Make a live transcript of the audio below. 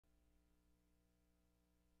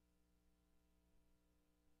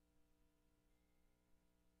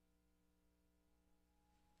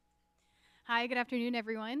Hi, good afternoon,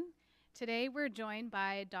 everyone. Today we're joined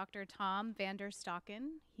by Dr. Tom van der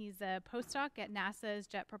Stocken. He's a postdoc at NASA's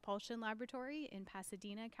Jet Propulsion Laboratory in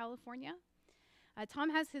Pasadena, California. Tom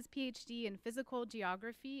has his PhD in physical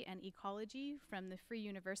geography and ecology from the Free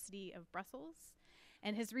University of Brussels,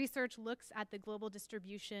 and his research looks at the global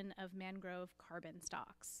distribution of mangrove carbon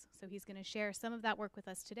stocks. So he's going to share some of that work with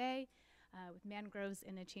us today with mangroves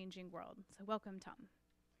in a changing world. So welcome, Tom.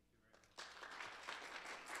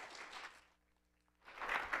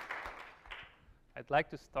 I'd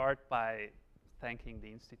like to start by thanking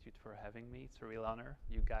the Institute for having me. It's a real honor.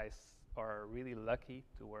 You guys are really lucky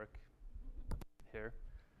to work here.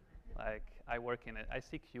 Like, I work in it. I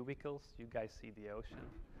see cubicles, you guys see the ocean.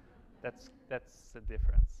 That's the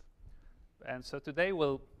difference. And so today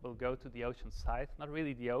we'll go to the ocean side, not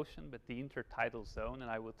really the ocean, but the intertidal zone,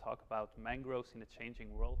 and I will talk about mangroves in a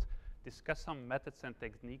changing world, discuss some methods and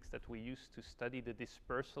techniques that we use to study the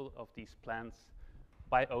dispersal of these plants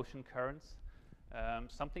by ocean currents.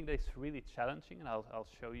 Something that is really challenging, and I'll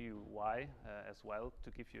show you why as well.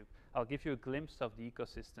 I'll give you a glimpse of the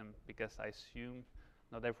ecosystem, because I assume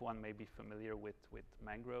not everyone may be familiar with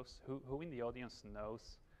mangroves. Who in the audience knows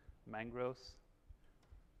mangroves?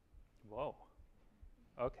 Whoa.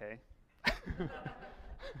 Okay.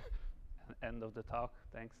 End of the talk.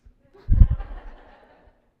 Thanks.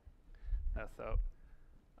 So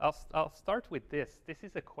I'll start with this. This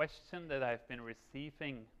is a question that I've been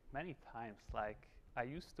receiving many times. Like, I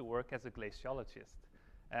used to work as a glaciologist,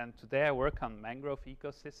 and today I work on mangrove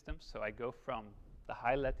ecosystems, so I go from the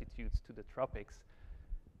high latitudes to the tropics.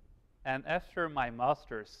 And after my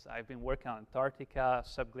master's, I've been working on Antarctica,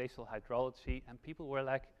 subglacial hydrology, and people were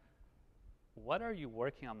like, what are you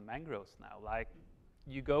working on mangroves now? Like,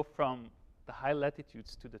 you go from the high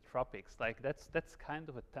latitudes to the tropics. Like, that's kind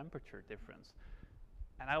of a temperature difference.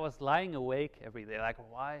 And I was lying awake every day, like,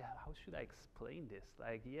 why? How should I explain this?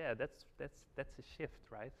 Like, yeah, that's a shift,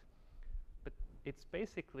 right? But it's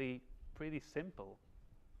basically pretty simple.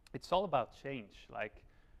 It's all about change. Like,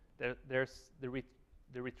 there's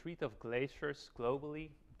the retreat of glaciers globally.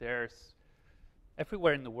 There's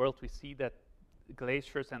everywhere in the world we see that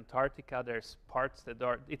glaciers, Antarctica. There's parts that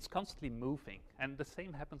it's constantly moving, and the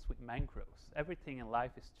same happens with mangroves. Everything in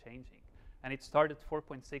life is changing, and it started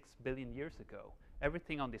 4.6 billion years ago.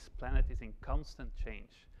 Everything on this planet is in constant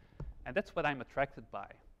change. And that's what I'm attracted by.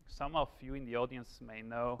 Some of you in the audience may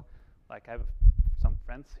know, like, I have some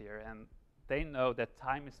friends here, and they know that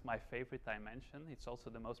time is my favorite dimension. It's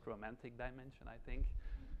also the most romantic dimension, I think,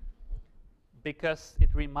 because it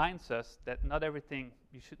reminds us that not everything,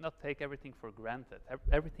 you should not take everything for granted.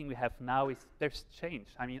 Everything we have now there's change.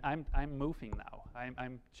 I mean, I'm moving now.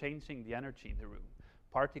 I'm changing the energy in the room.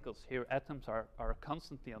 Particles here, atoms are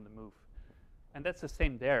constantly on the move. And that's the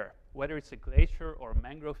same there, whether it's a glacier or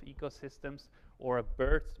mangrove ecosystems or a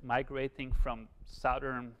bird migrating from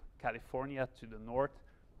southern California to the north.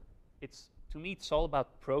 To me, it's all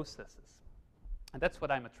about processes. And that's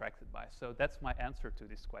what I'm attracted by. So that's my answer to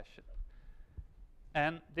this question.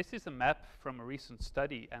 And this is a map from a recent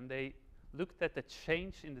study, and they looked at the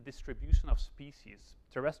change in the distribution of species,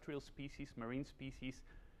 terrestrial species, marine species,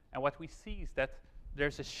 and what we see is that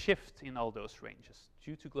there's a shift in all those ranges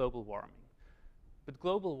due to global warming. But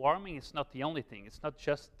global warming is not the only thing. It's not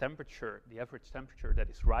just temperature, the average temperature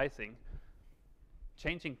that is rising.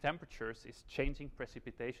 Changing temperatures is changing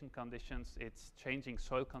precipitation conditions, it's changing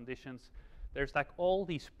soil conditions. There's like all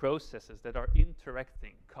these processes that are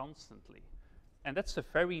interacting constantly. And that's a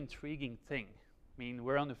very intriguing thing. I mean,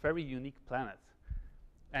 we're on a very unique planet.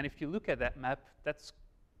 And if you look at that map,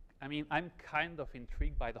 I'm kind of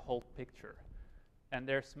intrigued by the whole picture. And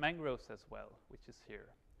there's mangroves as well, which is here.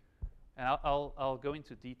 And I'll go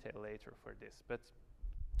into detail later for this. But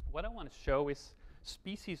what I want to show is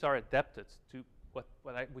species are adapted to what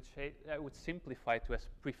I would simplify to as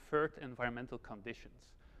preferred environmental conditions.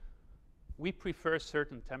 We prefer a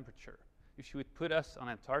certain temperature. If you would put us on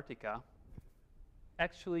Antarctica,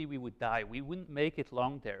 actually we would die. We wouldn't make it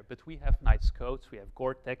long there. But we have nice coats, we have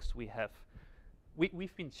Gore-Tex,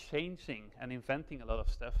 we've been changing and inventing a lot of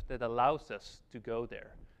stuff that allows us to go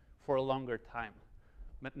there for a longer time.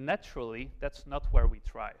 But naturally, that's not where we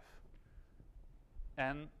thrive.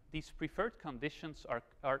 And these preferred conditions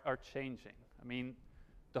are changing. I mean,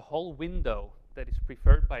 the whole window that is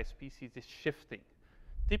preferred by a species is shifting,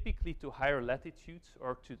 typically to higher latitudes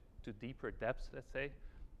or to deeper depths, let's say.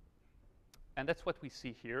 And that's what we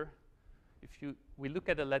see here. We look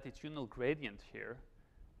at the latitudinal gradient here,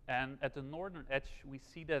 and at the northern edge, we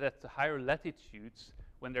see that at the higher latitudes,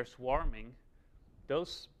 when there's warming,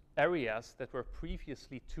 those areas that were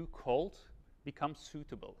previously too cold become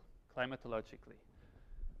suitable climatologically.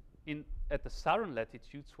 at the southern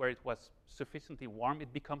latitudes where it was sufficiently warm,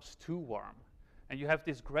 it becomes too warm. And you have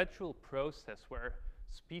this gradual process where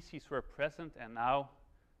species were present and now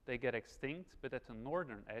they get extinct, but at the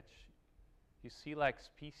northern edge, you see like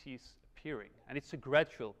species appearing. And it's a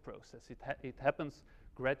gradual process. It happens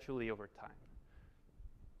gradually over time.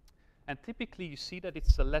 And typically you see that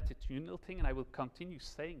it's a latitudinal thing, and I will continue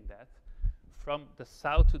saying that, from the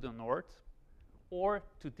south to the north or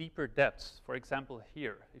to deeper depths. For example,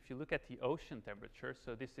 here, if you look at the ocean temperature,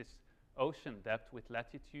 so this is ocean depth with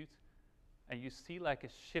latitude, and you see like a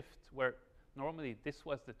shift where normally this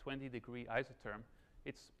was the 20-degree isotherm.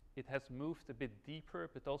 It has moved a bit deeper,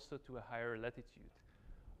 but also to a higher latitude.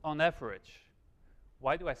 On average.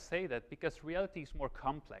 Why do I say that? Because reality is more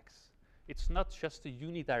complex. It's not just a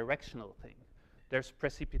unidirectional thing. There's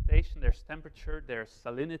precipitation, there's temperature, there's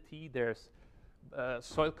salinity, there's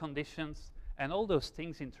soil conditions, and all those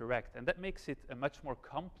things interact. And that makes it a much more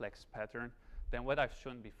complex pattern than what I've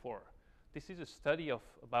shown before. This is a study of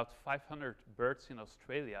about 500 birds in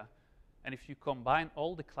Australia. And if you combine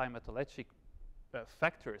all the climatologic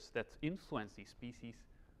factors that influence these species,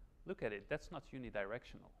 look at it, that's not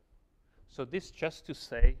unidirectional. So this just to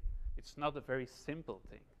say it's not a very simple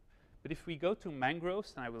thing. But if we go to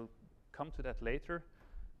mangroves, and I will come to that later,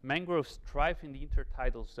 mangroves thrive in the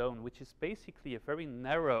intertidal zone, which is basically a very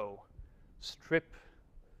narrow strip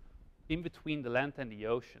in between the land and the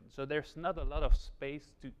ocean. So there's not a lot of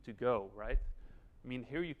space to go, right? I mean,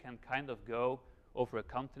 here you can kind of go over a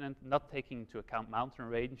continent, not taking into account mountain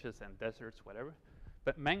ranges and deserts, whatever.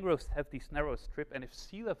 But mangroves have this narrow strip, and if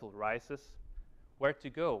sea level rises, where to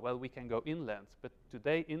go? Well, we can go inland. But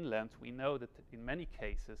today, inland, we know that in many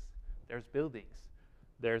cases, there's buildings,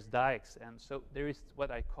 there's dikes, and so there is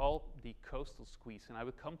what I call the coastal squeeze, and I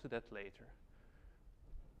will come to that later.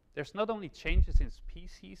 There's not only changes in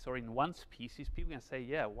species or in one species. People can say,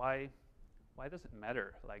 yeah, why does it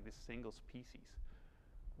matter, like this single species?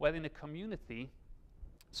 Well, in a community,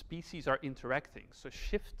 species are interacting. So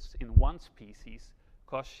shifts in one species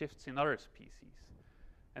cause shifts in other species.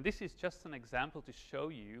 And this is just an example to show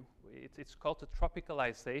you. It's called the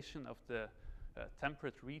tropicalization of the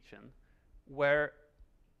temperate region, where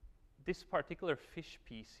this particular fish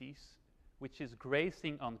species, which is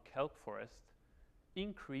grazing on kelp forest,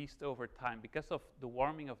 increased over time because of the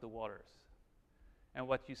warming of the waters. And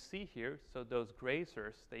what you see here, so those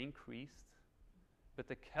grazers, they increased, but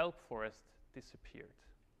the kelp forest disappeared.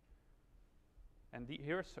 And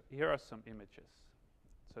here are some images.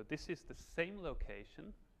 So this is the same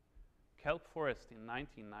location, kelp forest in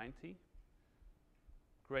 1990,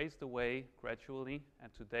 grazed away gradually,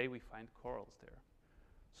 and today we find corals there.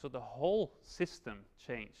 So the whole system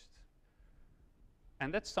changed.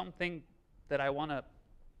 And that's something that I want to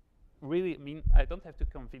really, I don't have to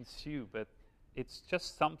convince you, but it's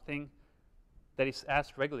just something that is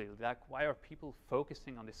asked regularly, like, why are people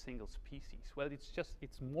focusing on this single species? Well,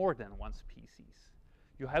 it's more than one species.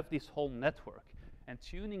 You have this whole network, and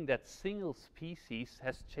tuning that single species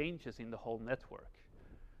has changes in the whole network.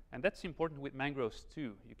 And that's important with mangroves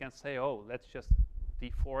too. You can say, oh, let's just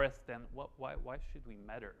deforest, and why should we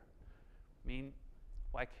matter? I mean,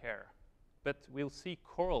 why care? But we'll see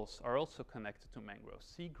corals are also connected to mangroves.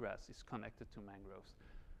 Seagrass is connected to mangroves.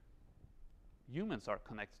 Humans are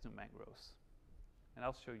connected to mangroves. And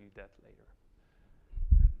I'll show you that later.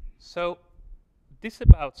 So this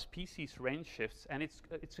about species range shifts, and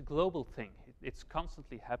it's a global thing. It's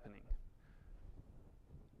constantly happening.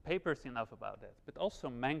 Papers enough about that, but also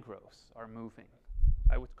mangroves are moving.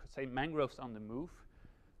 I would say mangroves on the move.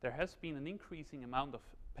 There has been an increasing amount of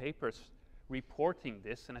papers reporting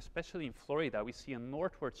this, and especially in Florida, we see a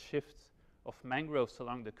northward shift of mangroves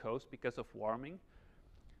along the coast because of warming.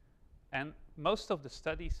 And most of the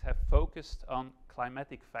studies have focused on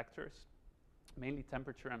climatic factors, mainly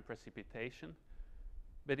temperature and precipitation.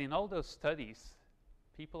 But in all those studies,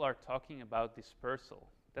 people are talking about dispersal.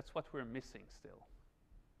 That's what we're missing still.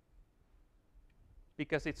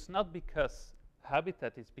 Because it's not because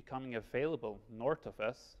habitat is becoming available north of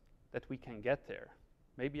us that we can get there.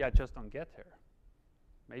 Maybe I just don't get there.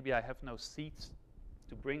 Maybe I have no seeds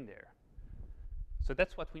to bring there. So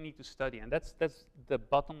that's what we need to study, and that's the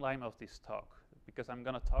bottom line of this talk, because I'm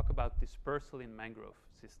going to talk about dispersal in mangrove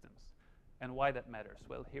systems and why that matters.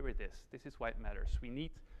 Well, here it is. This is why it matters. We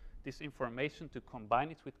need this information to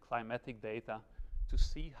combine it with climatic data to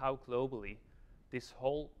see how globally this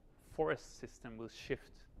whole forest system will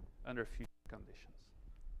shift under future conditions.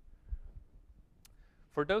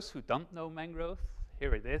 For those who don't know mangrove,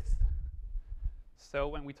 here it is. So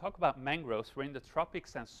when we talk about mangroves, we're in the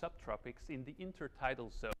tropics and subtropics in the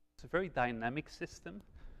intertidal zone. It's a very dynamic system,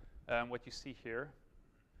 what you see here.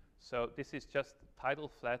 So this is just tidal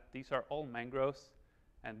flat. These are all mangroves.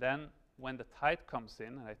 And then when the tide comes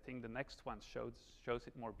in, and I think the next one shows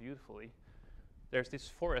it more beautifully, there's this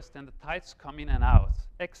forest, and the tides come in and out,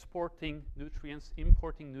 exporting nutrients,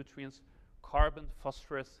 importing nutrients, carbon,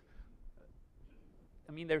 phosphorus.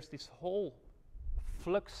 I mean, there's this whole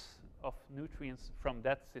flux of nutrients from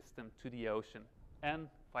that system to the ocean, and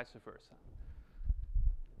vice versa.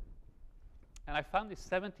 And I found this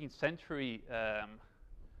 17th century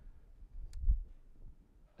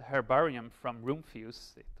herbarium from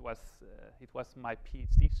Roomfuse. It was my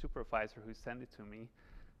PhD supervisor who sent it to me.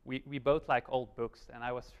 We both like old books, and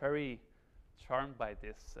I was very charmed by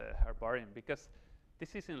this herbarium because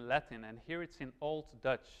this is in Latin, and here it's in Old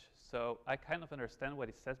Dutch. So I kind of understand what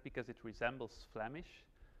it says because it resembles Flemish.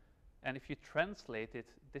 And if you translate it,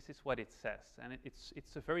 this is what it says. And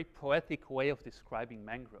it's a very poetic way of describing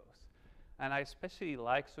mangroves. And I especially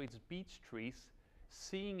like, so it's beech trees,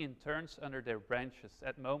 seeing in turns under their branches,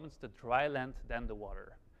 at moments the dry land, then the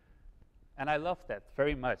water. And I love that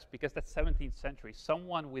very much because that's 17th century.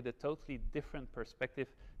 Someone with a totally different perspective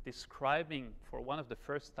describing for one of the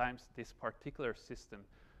first times this particular system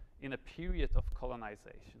in a period of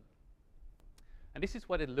colonization. And this is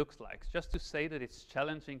what it looks like. Just to say that it's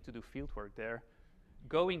challenging to do fieldwork there,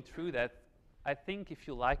 going through that, I think if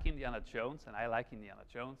you like Indiana Jones, and I like Indiana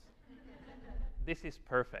Jones, this is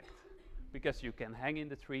perfect because you can hang in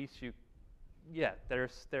the trees.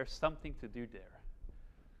 There's something to do there.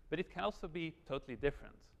 But it can also be totally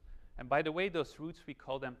different. And by the way, those roots, we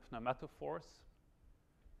call them pneumatophores.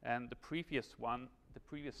 And the previous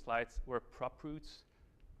slides were prop roots.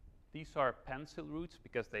 These are pencil roots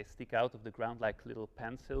because they stick out of the ground like little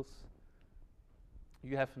pencils.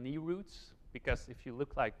 You have knee roots because if you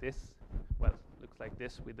look like this, well, it looks like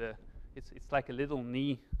this with it's like a little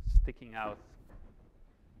knee sticking out.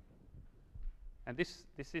 And this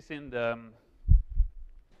is in the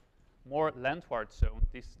more landward zone.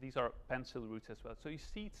 These are pencil roots as well. So you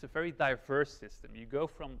see it's a very diverse system. You go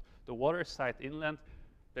from the water side inland,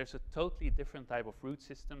 there's a totally different type of root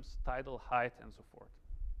systems, tidal, height, and so forth.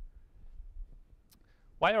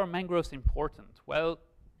 Why are mangroves important? Well,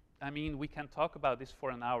 I mean, we can talk about this for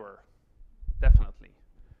an hour, definitely.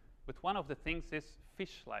 But one of the things is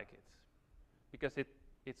fish like it, because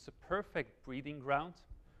it's a perfect breeding ground.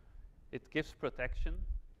 It gives protection,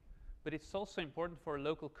 but it's also important for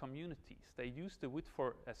local communities. They use the wood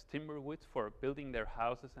as timber wood for building their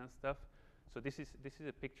houses and stuff. So this is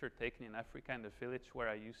a picture taken in Africa in the village where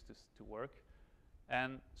I used to work.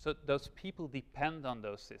 And so those people depend on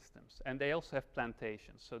those systems. And they also have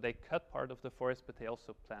plantations. So they cut part of the forest, but they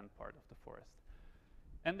also plant part of the forest.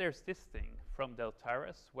 And there's this thing from Del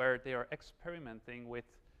Taras where they are experimenting with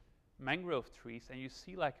mangrove trees, and you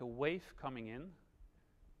see like a wave coming in,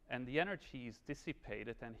 and the energy is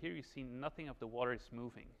dissipated, and here you see nothing of the water is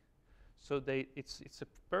moving. So it's a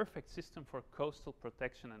perfect system for coastal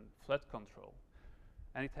protection and flood control.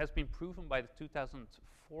 And it has been proven by the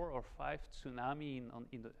 2004 or 5 tsunami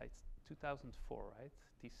it's 2004, right?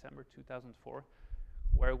 December 2004,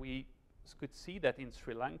 where we could see that in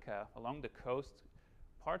Sri Lanka, along the coast,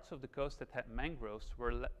 parts of the coast that had mangroves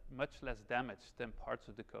were much less damaged than parts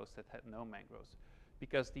of the coast that had no mangroves.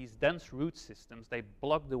 Because these dense root systems, they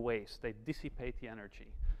block the waves, they dissipate the energy,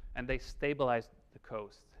 and they stabilize the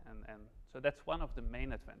coast. And so that's one of the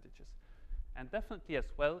main advantages. And definitely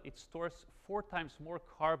as well, it stores 4 times more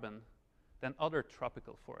carbon than other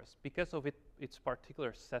tropical forests because of its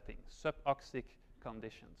particular setting, suboxic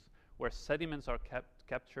conditions, where sediments are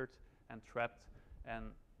captured and trapped. And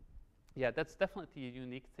yeah, that's definitely a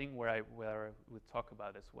unique thing where I would talk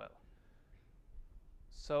about as well.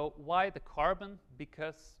 So why the carbon?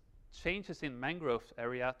 Because changes in mangrove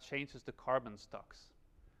area changes the carbon stocks.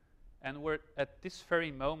 And we're at this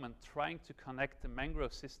very moment trying to connect the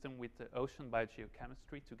mangrove system with the ocean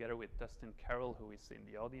biogeochemistry together with Dustin Carroll, who is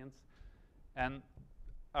in the audience. And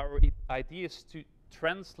our idea is to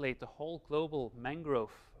translate the whole global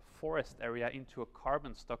mangrove forest area into a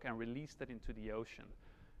carbon stock and release that into the ocean.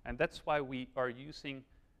 And that's why we are using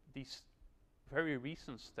these very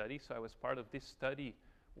recent studies. So I was part of this study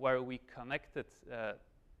where we connected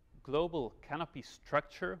global canopy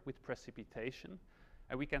structure with precipitation.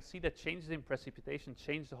 And we can see that changes in precipitation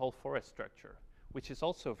change the whole forest structure, which is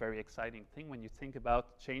also a very exciting thing when you think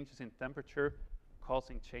about changes in temperature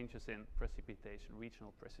causing changes in precipitation,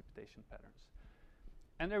 regional precipitation patterns.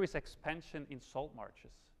 And there is expansion in salt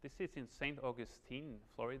marshes. This is in St. Augustine,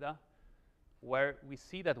 Florida, where we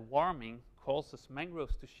see that warming causes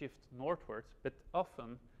mangroves to shift northwards, but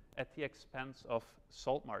often at the expense of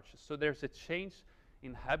salt marshes. So there's a change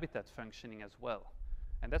in habitat functioning as well.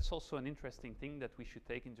 And that's also an interesting thing that we should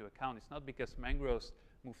take into account. It's not because mangroves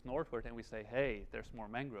move northward and we say, hey, there's more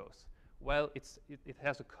mangroves. Well, it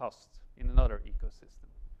has a cost in another ecosystem.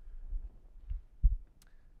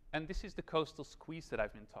 And this is the coastal squeeze that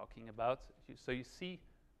I've been talking about. So you see,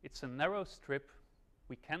 it's a narrow strip.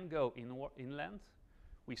 We can go inland.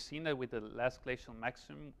 We've seen that with the last glacial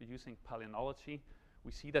maximum using palynology.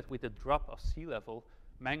 We see that with the drop of sea level,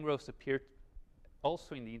 mangroves appeared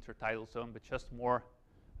also in the intertidal zone, but just more,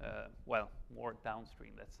 more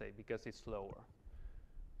downstream, let's say, because it's lower.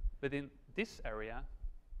 But in this area,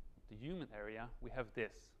 the human area, we have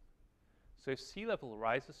this. So if sea level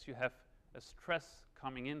rises, you have a stress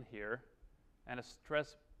coming in here and a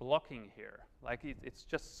stress blocking here. Like it's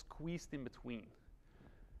just squeezed in between.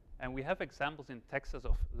 And we have examples in Texas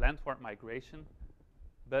of landward migration,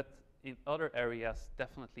 but in other areas,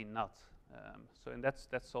 definitely not. And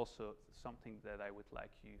that's also something that I would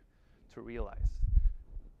like you to realize.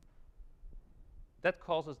 That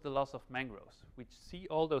causes the loss of mangroves. We see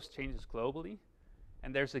all those changes globally,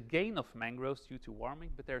 and there's a gain of mangroves due to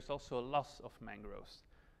warming, but there's also a loss of mangroves.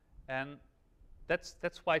 And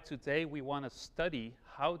that's why today we want to study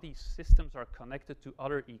how these systems are connected to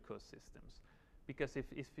other ecosystems. Because if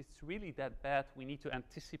it's really that bad, we need to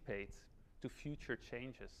anticipate to future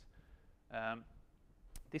changes.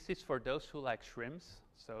 This is for those who like shrimps.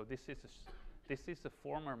 So this is a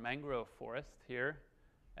former mangrove forest here.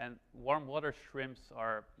 And warm water shrimps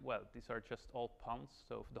are, well, these are just all ponds.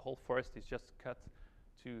 So the whole forest is just cut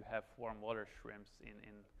to have warm water shrimps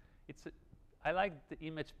I like the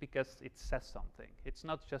image because it says something. It's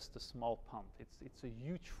not just a small pond. It's a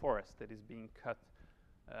huge forest that is being cut.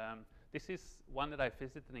 This is one that I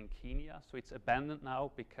visited in Kenya. So it's abandoned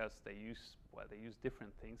now because they use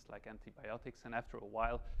different things like antibiotics. And after a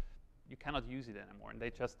while, you cannot use it anymore. And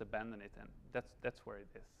they just abandon it. And that's where it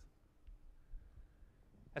is.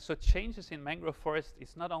 And so changes in mangrove forest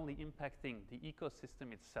is not only impacting the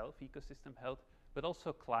ecosystem itself, ecosystem health, but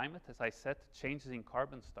also climate, as I said, changes in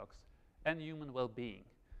carbon stocks, and human well-being,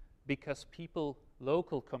 because people,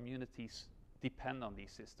 local communities, depend on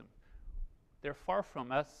these systems. They're far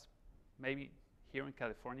from us. Maybe here in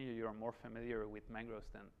California, you're more familiar with mangroves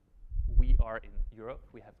than we are in Europe.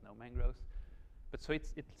 We have no mangroves. But so it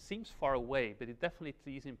seems far away, but it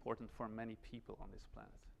definitely is important for many people on this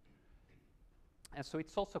planet. And so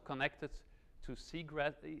it's also connected to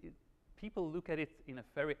seagrass. People look at it in a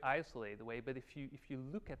very isolated way, but if you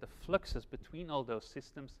look at the fluxes between all those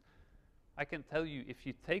systems, I can tell you, if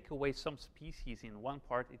you take away some species in one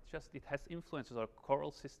part, it has influences on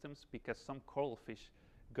coral systems, because some coral fish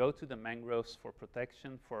go to the mangroves for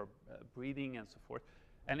protection, for breeding, and so forth.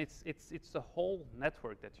 And it's the whole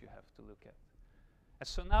network that you have to look at. And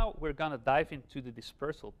so now we're going to dive into the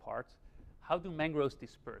dispersal part. How do mangroves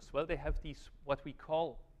disperse? Well, they have these, what we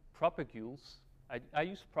call propagules. I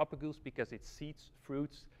use propagules because it's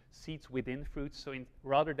seeds within fruits. So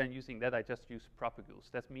rather than using that, I just use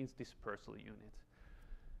propagules. That means dispersal unit.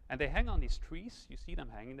 And they hang on these trees. You see them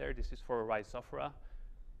hanging there. This is for a rhizophora.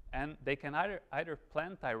 And they can either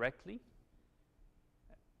plant directly,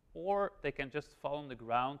 or they can just fall on the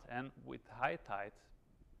ground, and with high tide,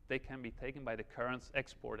 they can be taken by the currents,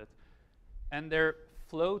 exported. And they're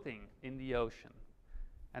floating in the ocean.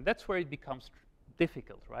 And that's where it becomes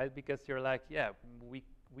difficult, right? Because you're like, yeah, we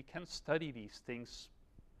can study these things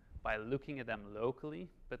by looking at them locally,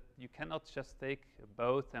 but you cannot just take a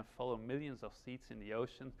boat and follow millions of seeds in the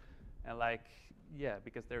ocean and like, yeah,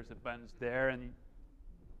 because there's a bunch there, and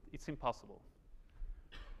it's impossible.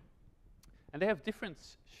 And they have different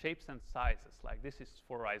shapes and sizes. Like this is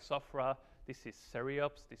for Rhizophora, this is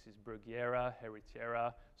Ceriops, this is Bruguiera,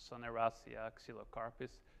 Heritiera, Soneracea,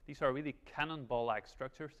 Xylocarpus. These are really cannonball-like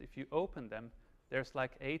structures. If you open them, there's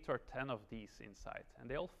like 8 or 10 of these inside, and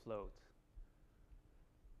they all float.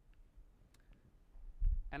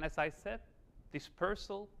 And as I said,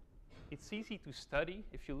 dispersal, it's easy to study.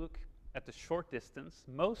 If you look at the short distance,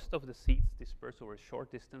 most of the seeds disperse over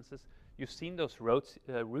short distances. You've seen those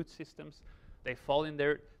root systems. They fall in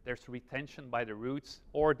there, there's retention by the roots,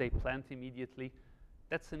 or they plant immediately.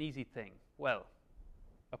 That's an easy thing. Well,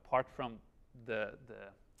 apart from the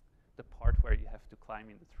part where you have to climb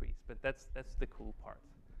in the trees, but that's the cool part.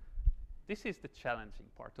 This is the challenging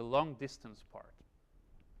part, the long distance part.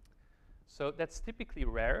 So that's typically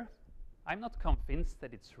rare. I'm not convinced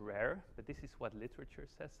that it's rare, but this is what literature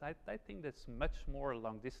says. I think there's much more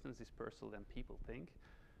long distance dispersal than people think.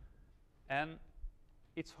 And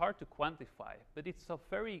it's hard to quantify, but it's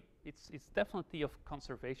definitely of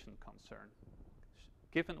conservation concern,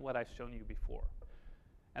 given what I've shown you before.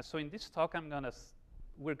 And so in this talk, I'm going to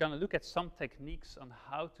we're going to look at some techniques on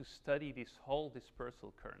how to study this whole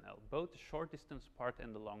dispersal kernel, both the short distance part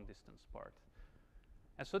and the long distance part.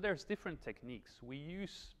 And so there's different techniques. We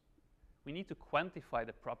need to quantify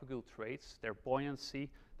the propagule traits, their buoyancy,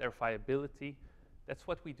 their viability. That's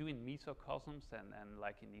what we do in mesocosms and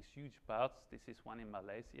like in these huge baths. This is one in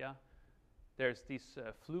Malaysia. There's these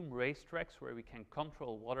flume racetracks where we can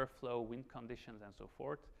control water flow, wind conditions, and so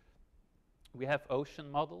forth. We have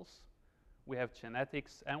ocean models, we have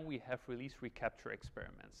genetics, and we have release recapture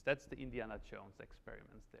experiments. That's the Indiana Jones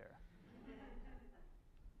experiments there.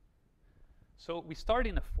 So we start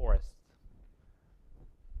in a forest.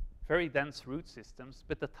 Very dense root systems,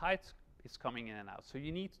 but the tide is coming in and out. So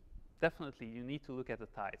you need to look at the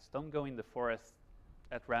tides. Don't go in the forest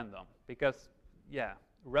at random, because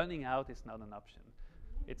running out is not an option.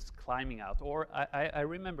 It's climbing out. Or I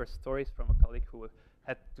remember stories from a colleague who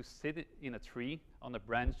had to sit in a tree on a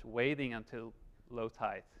branch waiting until low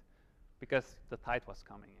tide because the tide was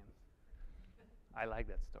coming in. I like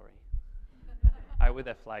that story. I would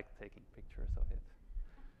have liked taking pictures of it.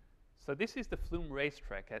 So this is the flume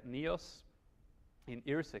racetrack at Nios in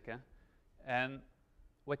Ierseke. And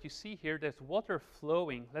what you see here, there's water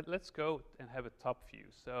flowing. Let's go and have a top view.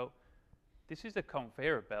 So this is a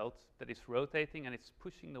conveyor belt that is rotating, and it's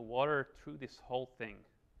pushing the water through this whole thing.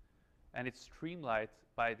 And it's streamlined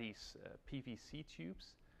by these PVC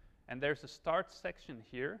tubes. And there's a start section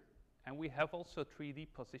here. And we have also a 3D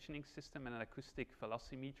positioning system and an acoustic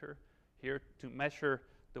velocimeter here to measure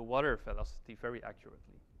the water velocity very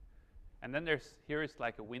accurately. And then here is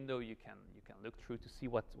like a window you can look through to see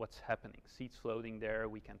what's happening. Seeds floating there,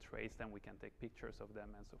 we can trace them, we can take pictures of them,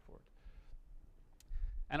 and so forth.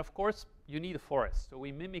 And of course, you need a forest. So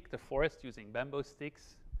we mimic the forest using bamboo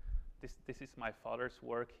sticks. This is my father's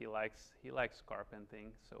work. He likes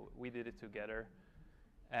carpenting, so we did it together.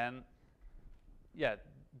 And yeah,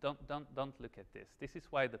 don't look at this. This is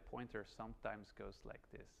why the pointer sometimes goes like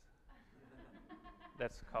this.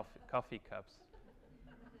 That's coffee cups.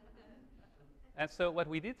 And so what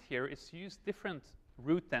we did here is use different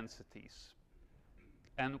root densities.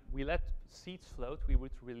 And we let seeds float. We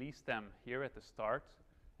would release them here at the start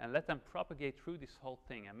and let them propagate through this whole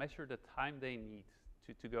thing and measure the time they need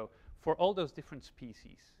to go for all those different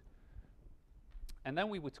species. And then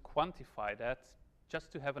we would quantify that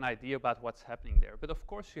just to have an idea about what's happening there. But of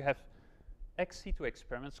course, you have ex situ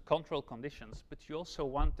experiments, control conditions, but you also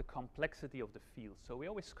want the complexity of the field. So we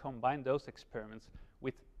always combine those experiments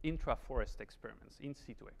with intra-forest experiments, in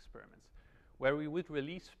situ experiments, where we would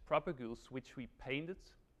release propagules which we painted.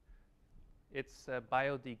 It's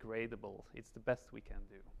biodegradable. It's the best we can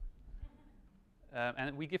do.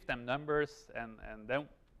 And we give them numbers, and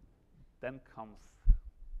then comes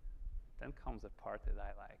the part that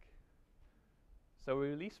I like. So we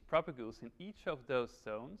release propagules in each of those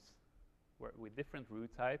zones with different root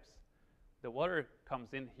types. The water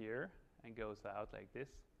comes in here and goes out like this.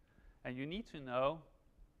 And you need to know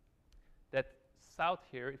that south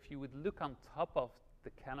here, if you would look on top of the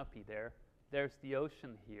canopy there, there's the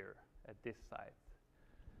ocean here at this side.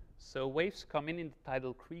 So waves come in the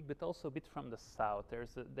tidal creek, but also a bit from the south.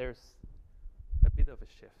 There's a bit of a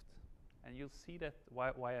shift. And you'll see that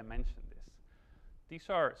why I mentioned this. These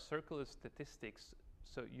are circular statistics.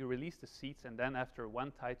 So you release the seeds, and then after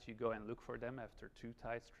one tide, you go and look for them. After 2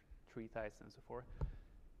 tides, 3 tides, and so forth.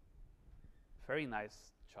 Very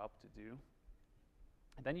nice job to do.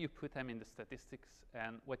 And then you put them in the statistics,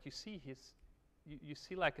 and what you see is you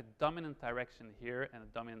see like a dominant direction here and a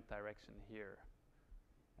dominant direction here.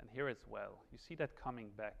 And here as well. You see that coming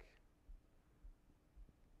back.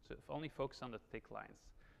 So if only focus on the thick lines.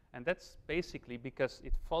 And that's basically because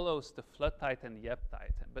it follows the flood tide and the ebb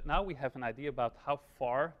tide. But now we have an idea about how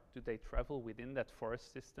far do they travel within that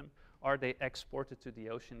forest system. Are they exported to the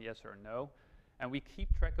ocean, yes or no? And we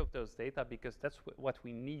keep track of those data because that's what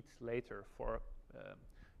we need later for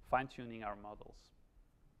fine-tuning our models.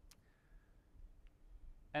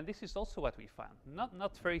 And this is also what we found.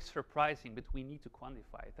 Not very surprising, but we need to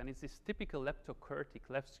quantify it. And it's this typical leptokurtic,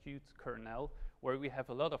 left-skewed kernel, where we have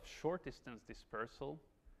a lot of short-distance dispersal,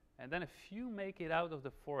 and then a few make it out of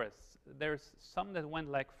the forests. There's some that went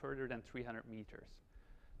like further than 300 meters.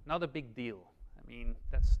 Not a big deal. I mean,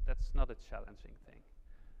 that's not a challenging thing.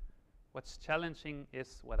 What's challenging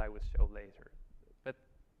is what I will show later. But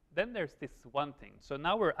then there's this one thing. So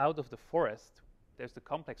now we're out of the forest. There's the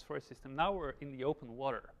complex forest system. Now we're in the open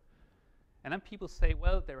water. And then people say,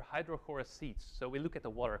 well, they're hydrochorus seeds, so we look at the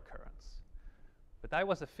water currents. But I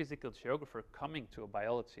was a physical geographer coming to a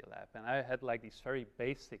biology lab, and I had like these very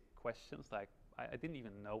basic questions, like I didn't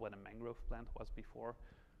even know what a mangrove plant was before.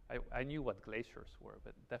 I knew what glaciers were,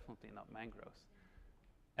 but definitely not mangroves.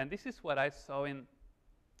 And this is what I saw in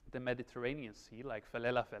the Mediterranean Sea, like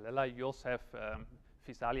Velela velela. You also have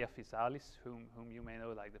Physalia physalis, whom you may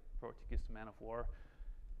know, like the Portuguese man of war.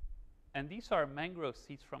 And these are mangrove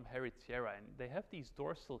seeds from Heritiera, and they have these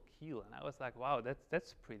dorsal keel. And I was like, wow,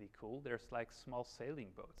 that's pretty cool. There's like small sailing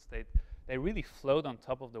boats. They really float on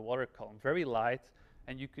top of the water column, very light.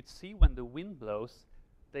 And you could see when the wind blows,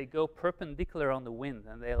 they go perpendicular on the wind,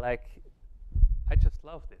 and they like, I just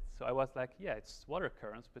loved it. So I was like, yeah, it's water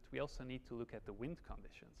currents, but we also need to look at the wind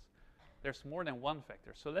conditions. There's more than one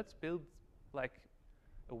factor. So let's build like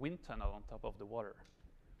a wind tunnel on top of the water.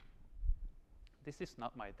 This is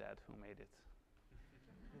not my dad who made it.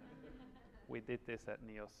 We did this at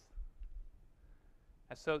NEOS.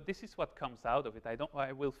 And so this is what comes out of it.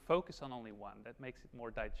 I will focus on only one. That makes it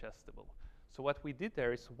more digestible. So what we did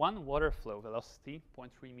there is one water flow velocity,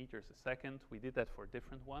 0.3 meters a second. We did that for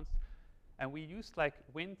different ones. And we used like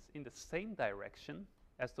wind in the same direction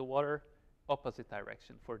as the water, opposite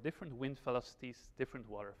direction. For different wind velocities, different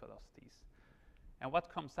water velocities. And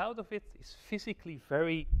what comes out of it is physically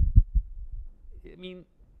very, I mean,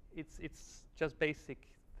 it's just basic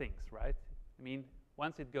things, right? I mean,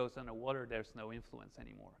 once it goes underwater, there's no influence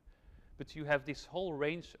anymore. But you have this whole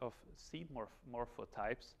range of seed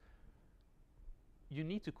morphotypes. You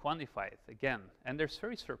need to quantify it again. And there's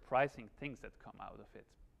very surprising things that come out of it.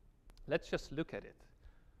 Let's just look at it.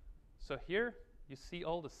 So here you see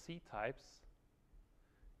all the seed types,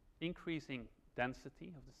 increasing density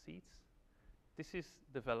of the seeds. This is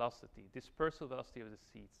the velocity, dispersal velocity of the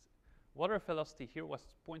seeds. Water velocity here was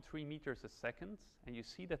 0.3 meters a second, and you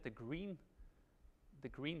see that the green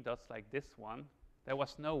dots like this one, there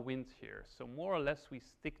was no wind here. So more or less we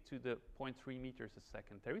stick to the 0.3 meters a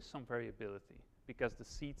second. There is some variability because the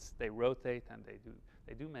seeds, they rotate and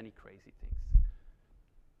they do many crazy things.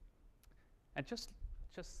 And just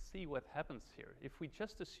see what happens here. If we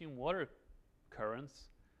just assume water currents,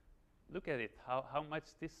 look at it, how much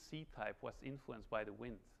this seed type was influenced by the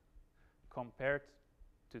wind compared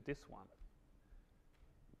to this one.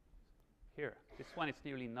 Here, this one is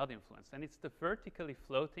nearly not influenced. And it's the vertically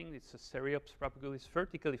floating, it's a Cereops propagulis,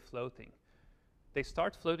 vertically floating. They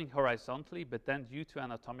start floating horizontally, but then due to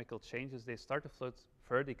anatomical changes, they start to float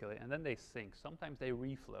vertically, and then they sink. Sometimes they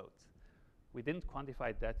refloat. We didn't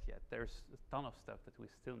quantify that yet. There's a ton of stuff that we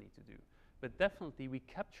still need to do. But definitely, we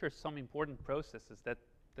capture some important processes that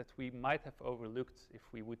we might have overlooked if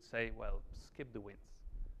we would say, well, skip the winds.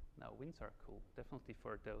 No, winds are cool, definitely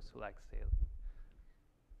for those who like sailing.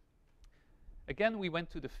 Again, we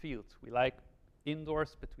went to the field. We like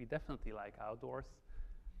indoors, but we definitely like outdoors.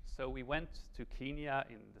 So we went to Kenya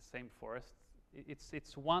in the same forest.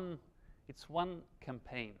 It's one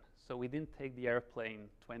campaign. So we didn't take the airplane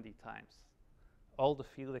 20 times. All the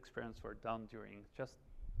field experiments were done during just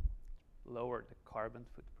lower the carbon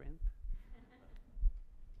footprint.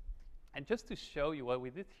 And just to show you, what we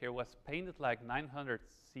did here was painted like 900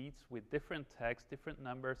 seeds with different tags, different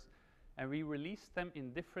numbers, and we released them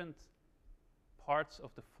in different parts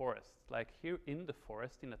of the forest, like here in the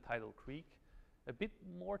forest, in a tidal creek, a bit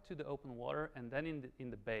more to the open water, and then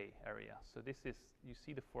in the bay area. So this is, you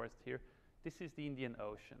see the forest here, this is the Indian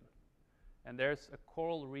Ocean. And there's a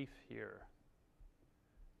coral reef here,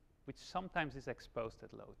 which sometimes is exposed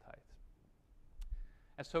at low tide.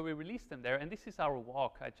 And so we released them there, and this is our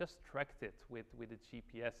walk. I just tracked it with the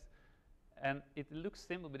GPS. And it looks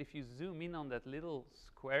simple, but if you zoom in on that little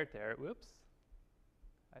square there, whoops,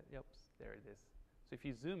 there it is. So if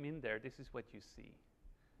you zoom in there, this is what you see.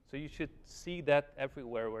 So you should see that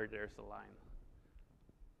everywhere where there's a line.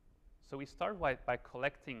 So we start by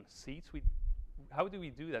collecting seeds. How do we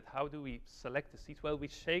do that? How do we select the seeds? Well, we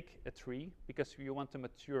shake a tree because we want to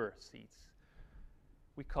mature seeds.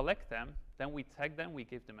 We collect them, then we tag them, we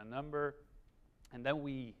give them a number, and then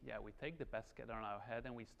we take the basket on our head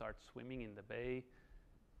and we start swimming in the bay,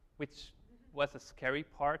 which was a scary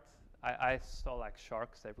part. I saw like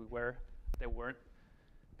sharks everywhere.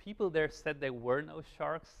 People there said there were no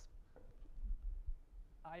sharks.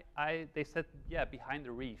 They said, yeah, behind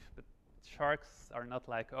the reef, but sharks are not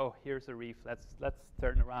like, oh, here's a reef, let's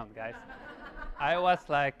turn around, guys. I was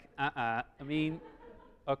like, I mean,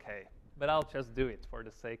 okay, but I'll just do it for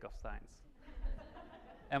the sake of science.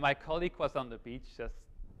 And my colleague was on the beach just,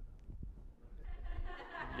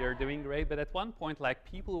 you're doing great. But at one point, like,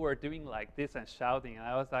 people were doing like this and shouting, and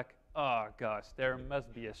I was like, oh gosh, there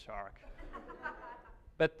must be a shark.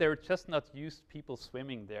 But they're just not used to people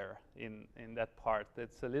swimming there in that part.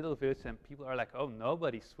 It's a little village, and people are like, oh,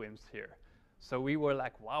 nobody swims here. So we were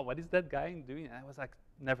like, wow, what is that guy doing? And I was like,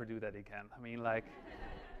 never do that again. I mean, like,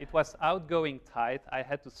 it was outgoing tide. I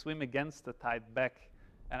had to swim against the tide back.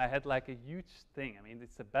 And I had like a huge thing. I mean,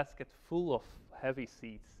 it's a basket full of heavy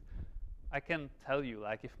seeds. I can tell you,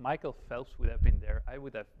 like, if Michael Phelps would have been there, I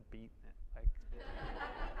would have beaten him. Like,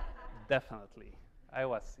 definitely. I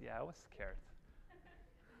was scared.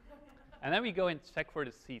 And then we go and check for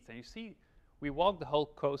the seeds. And you see, we walk the whole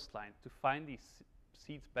coastline to find these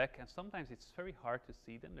seeds back. And sometimes it's very hard to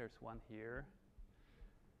see them. There's one here.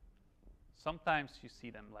 Sometimes you see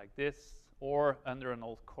them like this, or under an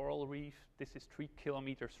old coral reef. This is 3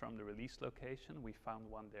 kilometers from the release location. We found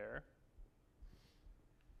one there.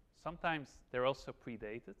 Sometimes they're also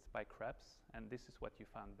predated by crabs, and this is what you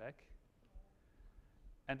found back.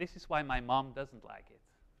 And this is why my mom doesn't like it.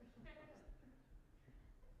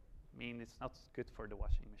 I mean, it's not good for the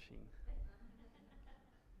washing machine.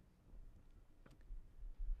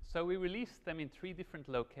 So we released them in 3 different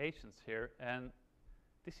locations here, and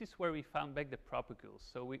this is where we found back the propagules.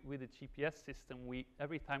 So with the GPS system,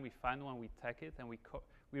 every time we find one, we tag it, and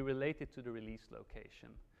we relate it to the release location.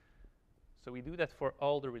 So we do that for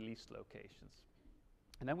all the release locations.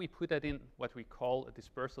 And then we put that in what we call a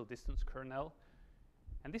dispersal distance kernel.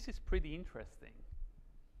 And this is pretty interesting.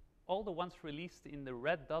 All the ones released in the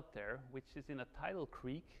red dot there, which is in a tidal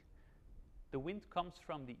creek, the wind comes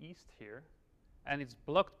from the east here, and it's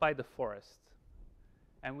blocked by the forest.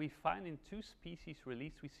 And we find in 2 species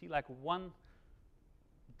released, we see like 1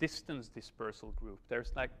 distance dispersal group.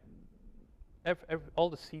 There's like all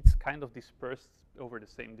the seeds kind of dispersed over the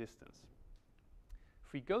same distance.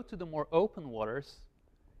 If we go to the more open waters,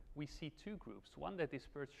 we see 2 groups, one that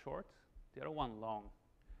dispersed short, the other one long.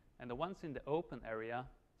 And the ones in the open area,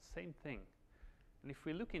 same thing. And if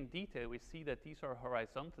we look in detail, we see that these are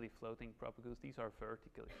horizontally floating propagules, these are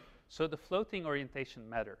vertically. So the floating orientation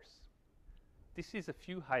matters. This is a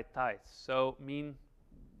few high tides, so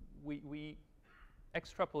we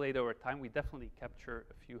extrapolate over time, we definitely capture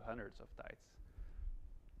a few hundreds of tides.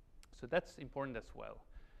 So that's important as well.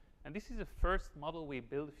 And this is the first model we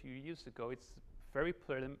built a few years ago. It's very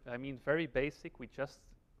very basic. We just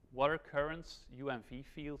water currents, UMV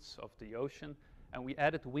fields of the ocean, and we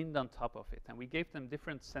added wind on top of it. And we gave them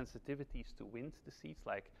different sensitivities to wind, the seeds,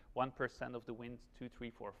 like 1% of the wind, 2,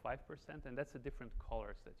 3, 4, 5%, and that's the different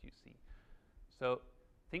colors that you see. So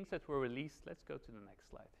things that were released, let's go to the next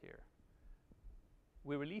slide here.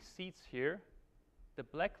 We released seeds here. The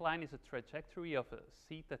black line is a trajectory of a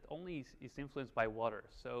seed that only is influenced by water,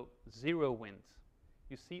 so 0 wind.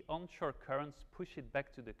 You see onshore currents push it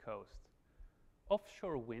back to the coast.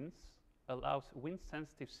 Offshore winds allows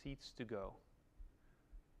wind-sensitive seeds to go.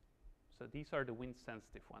 So these are the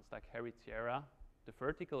wind-sensitive ones, like Heritiera. The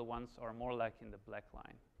vertical ones are more like in the black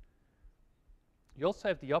line. You also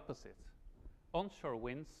have the opposite. Onshore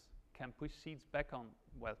winds can push seeds back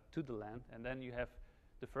to the land, and then you have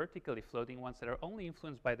the vertically floating ones that are only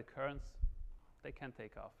influenced by the currents. They can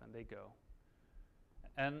take off and they go.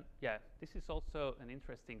 And yeah, this is also an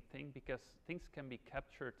interesting thing because things can be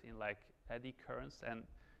captured in like eddy currents, and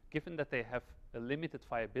given that they have a limited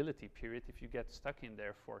viability period, if you get stuck in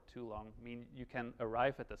there for too long, you can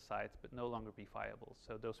arrive at the site but no longer be viable.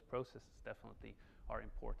 So those processes definitely are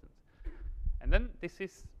important. And then this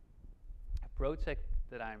is a project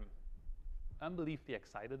that I'm unbelievably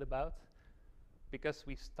excited about, because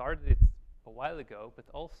we started it a while ago, but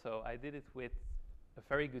also I did it with a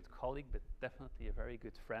very good colleague, but definitely a very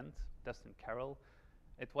good friend, Dustin Carroll.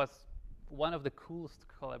 It was one of the coolest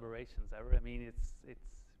collaborations ever.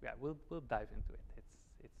 We'll dive into it.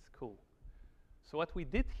 It's cool. So what we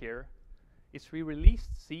did here is we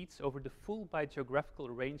released seeds over the full biogeographical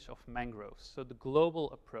range of mangroves, so the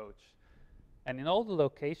global approach. And in all the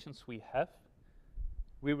locations we have,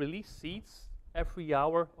 we release seeds every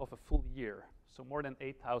hour of a full year. So more than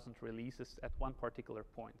 8,000 releases at one particular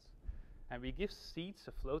point. And we give seeds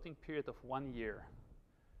a floating period of 1 year.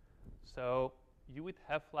 So you would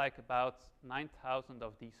have like about 9,000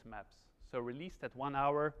 of these maps. So released at 1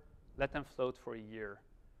 hour, let them float for a year.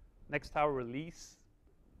 Next hour release,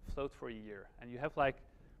 float for a year. And you have like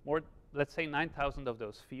more, let's say 9,000 of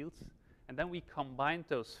those fields. And then we combine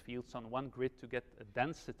those fields on one grid to get a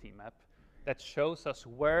density map that shows us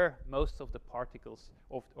where most of the particles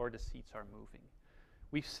or the seeds are moving.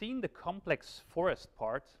 We've seen the complex forest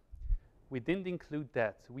part. We didn't include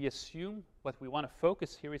that. We assume what we want to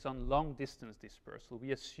focus here is on long distance dispersal.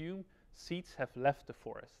 We assume seeds have left the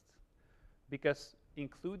forest, because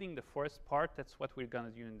including the forest part, that's what we're going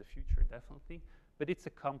to do in the future, definitely. But it's a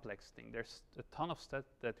complex thing. There's a ton of stuff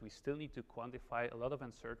that we still need to quantify, a lot of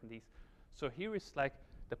uncertainties. So here is like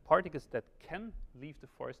the particles that can leave the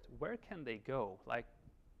forest, where can they go? Like,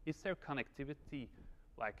 is there connectivity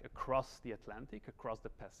like across the Atlantic, across the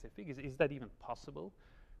Pacific? Is that even possible?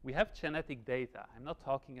 We have genetic data. I'm not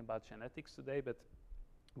talking about genetics today, but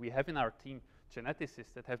we have in our team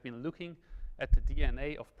geneticists that have been looking at the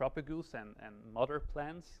DNA of propagules and mother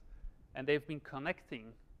plants, and they've been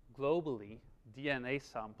connecting globally DNA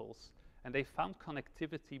samples, and they found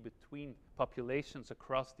connectivity between populations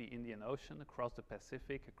across the Indian Ocean, across the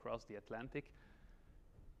Pacific, across the Atlantic.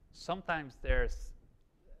 Sometimes there's,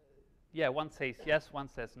 one says yes, one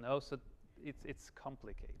says no, so it's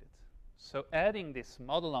complicated. So adding this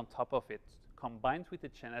model on top of it, combined with the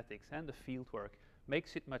genetics and the fieldwork,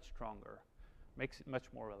 makes it much stronger, makes it much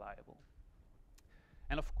more reliable.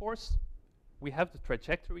 And of course, we have the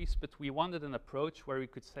trajectories, but we wanted an approach where we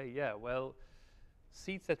could say, yeah, well,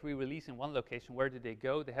 seeds that we release in one location, where do they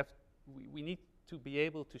go? We need to be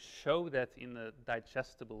able to show that in a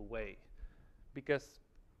digestible way. Because,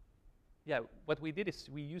 what we did is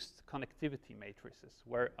we used connectivity matrices,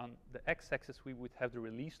 where on the x-axis we would have the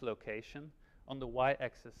release location, on the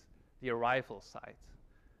y-axis the arrival site.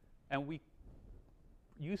 And we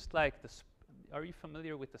used are you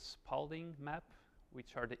familiar with the Spalding map,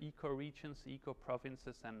 which are the ecoregions,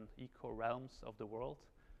 eco-provinces, and eco-realms of the world?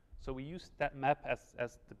 So we used that map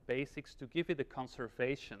as the basics to give it a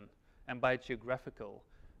conservation and biogeographical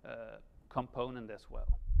component as well.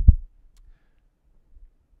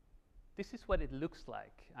 This is what it looks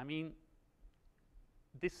like. I mean,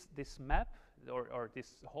 this map or this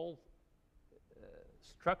whole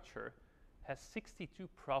structure has 62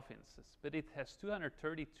 provinces, but it has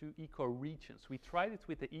 232 ecoregions. We tried it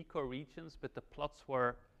with the ecoregions, but the plots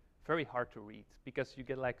were very hard to read because you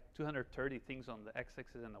get like 230 things on the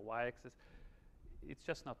x-axis and the y-axis. It's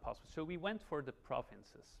just not possible. So we went for the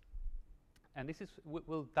provinces. And this is,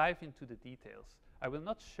 we'll dive into the details. I will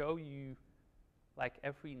not show you like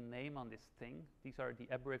every name on this thing. These are the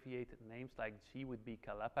abbreviated names, like G would be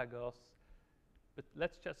Galapagos. But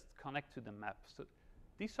let's just connect to the map. So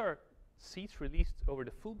these are seeds released over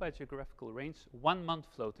the full biogeographical range, 1 month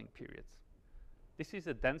floating period. This is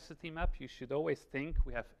a density map. You should always think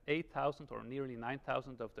we have 8,000 or nearly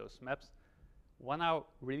 9,000 of those maps. 1 hour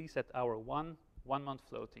release at hour 1, 1 month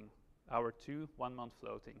floating. Hour 2, 1 month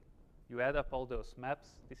floating. You add up all those maps,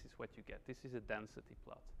 this is what you get. This is a density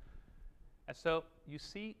plot. And so you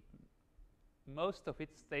see most of it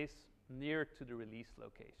stays near to the release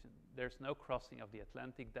location. There's no crossing of the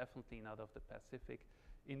Atlantic, definitely not of the Pacific,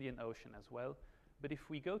 Indian Ocean as well. But if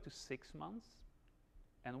we go to 6 months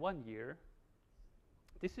and 1 year,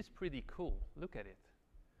 this is pretty cool. Look at it.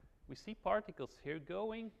 We see particles here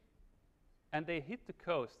going, and they hit the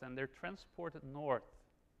coast, and they're transported north.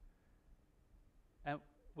 And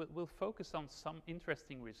we'll focus on some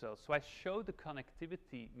interesting results. So I show the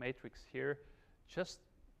connectivity matrix here, just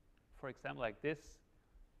for example, like this.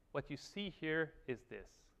 What you see here is this.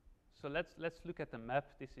 So let's look at the map.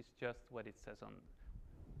 This is just what it says on.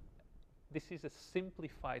 This is a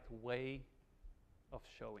simplified way of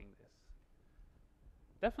showing this.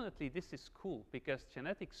 Definitely this is cool because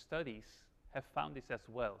genetic studies have found this as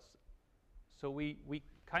well. So we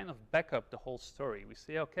kind of back up the whole story. We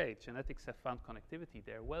say, okay, genetics have found connectivity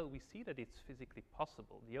there. Well, we see that it's physically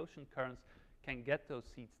possible. The ocean currents can get those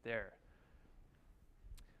seeds there.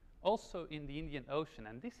 Also in the Indian Ocean,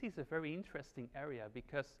 and this is a very interesting area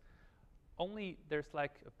because only there's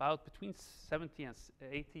like about between 70 and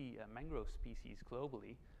 80 mangrove species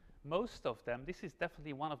globally. Most of them, this is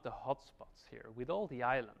definitely one of the hotspots here with all the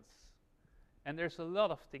islands. And there's a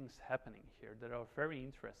lot of things happening here that are very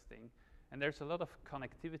interesting. And there's a lot of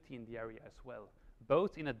connectivity in the area as well,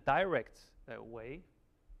 both in a direct way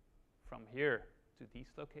from here to these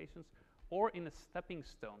locations, or in a stepping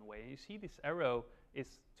stone way. And you see this arrow is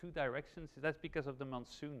 2 directions. That's because of the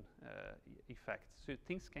monsoon effect. So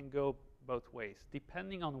things can go both ways,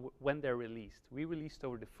 depending on when they're released. We released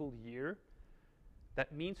over the full year.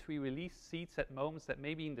 That means we release seeds at moments that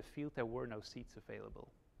maybe in the field there were no seeds available.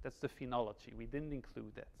 That's the phenology. We didn't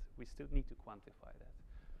include that. We still need to quantify that.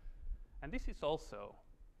 And this is also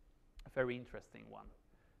a very interesting one,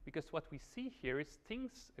 because what we see here is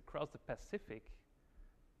things across the Pacific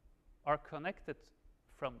are connected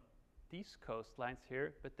from these coastlines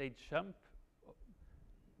here, but they jump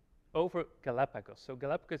over Galapagos. So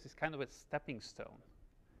Galapagos is kind of a stepping stone.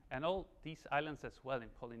 And all these islands as well, in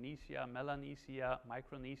Polynesia, Melanesia,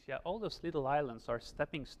 Micronesia, all those little islands are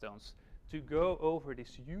stepping stones to go over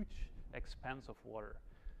this huge expanse of water.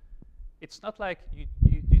 It's not like you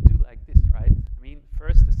do like this, right? I mean,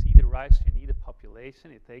 first the seed arrives, you need a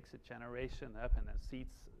population, it takes a generation up, and then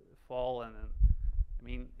seeds fall, and then, I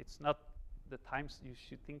mean, it's not the times, you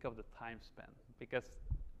should think of the time span, because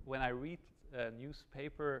when I read a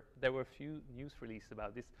newspaper, there were a few news releases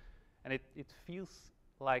about this, and it feels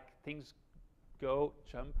like things go,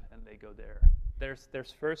 jump, and they go there.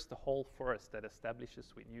 There's first the whole forest that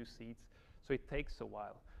establishes with new seeds, so it takes a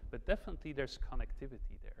while. But definitely there's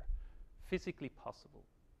connectivity there, physically possible,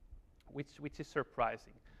 which is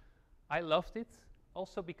surprising. I loved it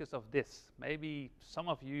also because of this. Maybe some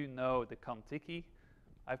of you know the Kon-Tiki.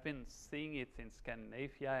 I've been seeing it in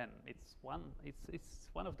Scandinavia, and it's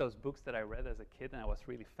one of those books that I read as a kid, and I was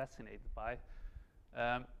really fascinated by.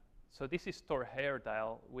 So this is Thor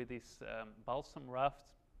Heyerdahl with his balsam raft,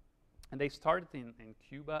 and they started in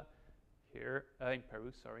Cuba, here in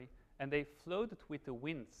Peru, sorry, and they floated with the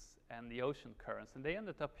winds and the ocean currents, and they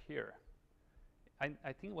ended up here. I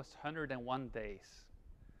think it was 101 days.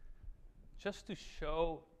 Just to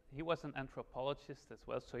show, he was an anthropologist as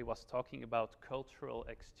well, so he was talking about cultural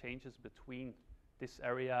exchanges between this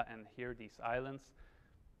area and here, these islands.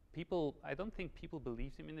 People, I don't think people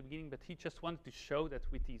believed him in the beginning, but he just wanted to show that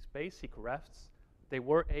with these basic rafts, they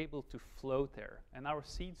were able to float there. And our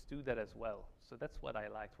seeds do that as well. So that's what I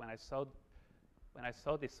liked. When I saw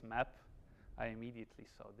this map, I immediately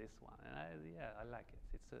saw this one. And I like it.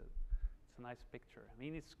 It's a nice picture. I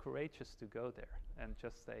mean, it's courageous to go there and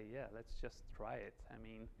just say, yeah, let's just try it. I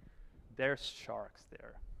mean, there's sharks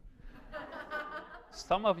there.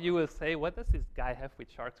 Some of you will say, what does this guy have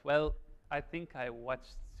with sharks? Well, I think I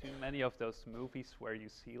watched too many of those movies where you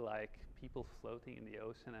see like people floating in the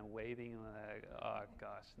ocean and waving. Like, oh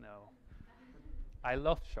gosh, no. I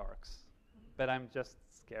love sharks, but I'm just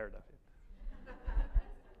scared of it.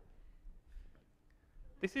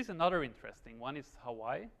 This is another interesting one. Is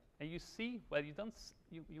Hawaii. And you see, well,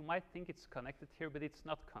 you might think it's connected here, but it's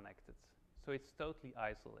not connected. So it's totally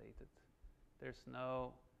isolated. There's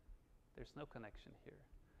no connection here.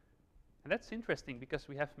 And that's interesting because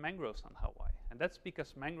we have mangroves on Hawaii. And that's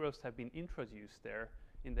because mangroves have been introduced there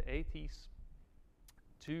in the 80s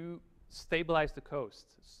to stabilize the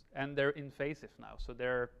coasts. And they're invasive now, so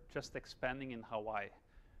they're just expanding in Hawaii.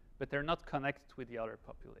 But they're not connected with the other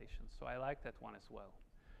populations. So I like that one as well.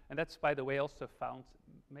 And that's, by the way, also found,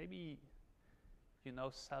 maybe you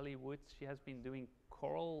know Sally Woods. She has been doing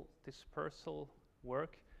coral dispersal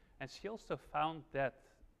work. And she also found that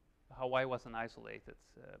Hawaii was an isolated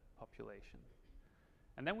population.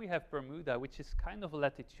 And then we have Bermuda, which is kind of a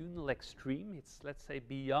latitudinal extreme. It's, let's say,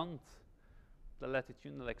 beyond the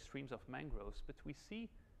latitudinal extremes of mangroves. But we see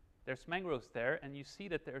there's mangroves there, and you see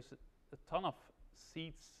that there's a ton of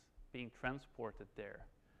seeds being transported there.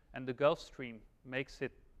 And the Gulf Stream makes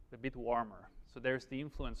it a bit warmer. So there's the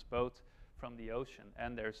influence both from the ocean,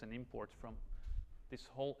 and there's an import from this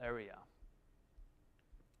whole area.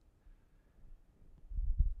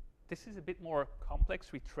 This is a bit more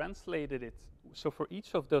complex. We translated it. So for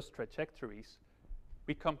each of those trajectories,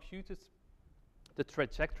 we computed the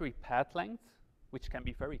trajectory path length, which can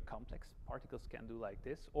be very complex. Particles can do like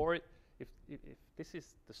this. Or if this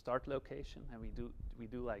is the start location and we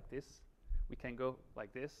do like this, we can go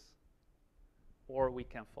like this, or we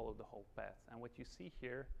can follow the whole path. And what you see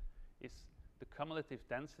here is the cumulative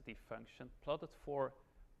density function plotted for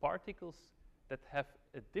particles that have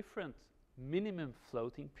a different minimum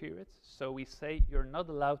floating period. So we say you're not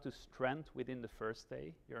allowed to strand within the first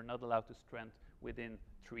day, you're not allowed to strand within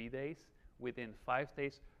 3 days, within 5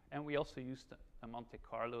 days, and we also used a Monte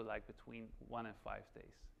Carlo like between 1 and 5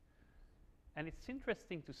 days. And it's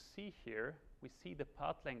interesting to see here, we see the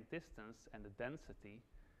path length distance and the density,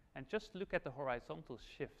 and just look at the horizontal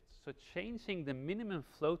shift. So changing the minimum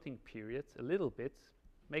floating period a little bit,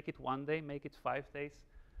 make it 1 day, make it 5 days,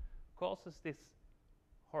 causes this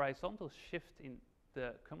horizontal shift in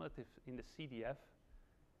the cumulative, in the CDF.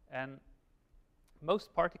 And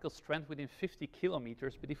most particles strand within 50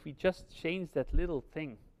 kilometers, but if we just change that little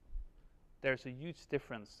thing, there's a huge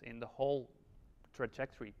difference in the whole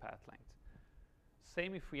trajectory path length.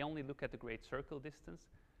 Same if we only look at the great circle distance.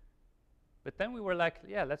 But then we were like,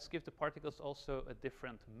 yeah, let's give the particles also a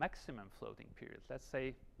different maximum floating period. Let's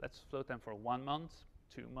say, let's float them for 1 month,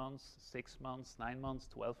 2 months, 6 months, 9 months,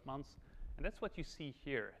 12 months. And that's what you see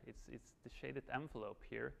here. It's the shaded envelope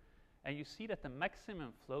here. And you see that the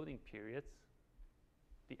maximum floating period,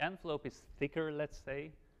 the envelope is thicker, let's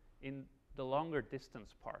say, in the longer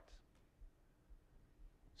distance part.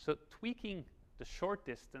 So tweaking the short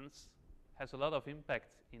distance has a lot of impact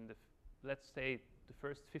in the, let's say, the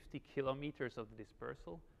first 50 kilometers of the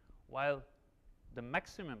dispersal, while the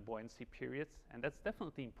maximum buoyancy period, and that's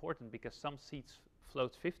definitely important because some seeds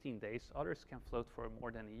float 15 days, others can float for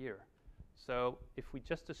more than a year. So if we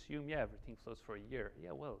just assume, yeah, everything floats for a year,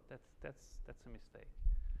 yeah, well, that's a mistake.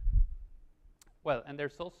 Well, and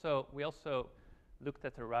there's also, we also looked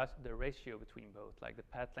at the ratio between both, like the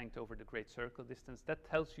path length over the great circle distance. That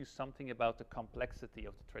tells you something about the complexity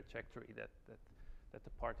of the trajectory that that the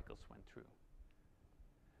particles went through.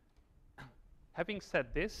 Having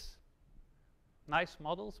said this, nice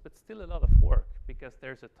models, but still a lot of work, because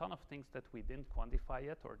there's a ton of things that we didn't quantify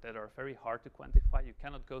yet, or that are very hard to quantify. You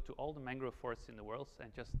cannot go to all the mangrove forests in the world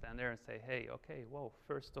and just stand there and say, hey, okay, whoa,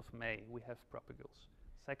 1st of May, we have propagules.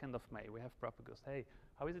 2nd of May, we have propagules. Hey,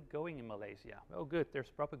 how is it going in Malaysia? Oh, good,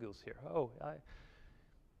 there's propagules here. Oh,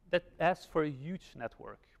 that asks for a huge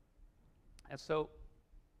network. And so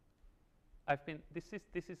this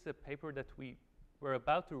is a paper that we're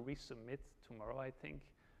about to resubmit tomorrow, I think,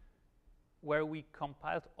 where we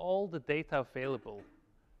compiled all the data available,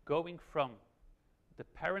 going from the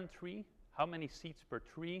parent tree, how many seeds per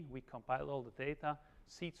tree, we compiled all the data.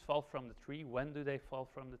 Seeds fall from the tree, when do they fall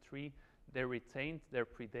from the tree? They're retained, they're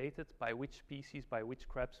predated, by which species, by which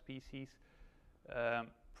crab species.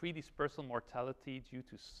 Pre-dispersal mortality due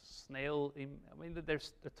to snail,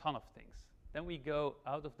 there's a ton of things. Then we go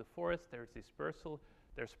out of the forest, there's dispersal,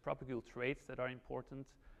 there's propagule traits that are important,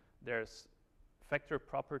 there's vector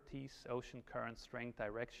properties, ocean current, strength,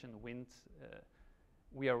 direction, wind.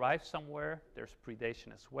 We arrive somewhere, there's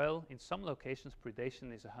predation as well. In some locations,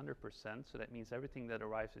 predation is 100%, so that means everything that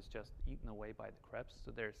arrives is just eaten away by the crabs,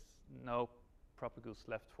 so there's no propagules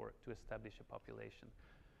left to establish a population.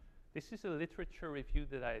 This is a literature review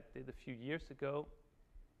that I did a few years ago,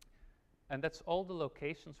 and that's all the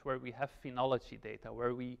locations where we have phenology data,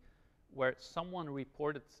 where someone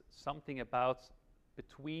reported something about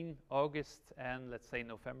between August and, let's say,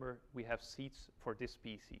 November, we have seeds for this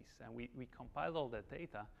species. And we compiled all that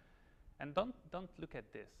data. And don't look at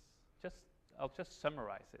this. I'll just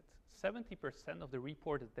summarize it. 70% of the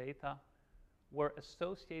reported data were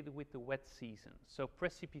associated with the wet season. So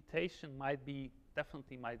precipitation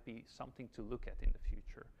definitely might be something to look at in the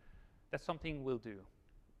future. That's something we'll do.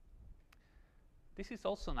 This is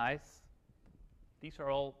also nice. These are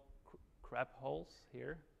all crab holes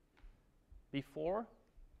here. Before,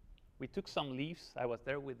 we took some leaves. I was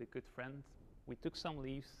there with a good friend. We took some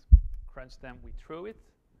leaves, crunched them, we threw it.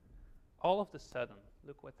 All of a sudden,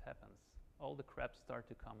 look what happens. All the crabs start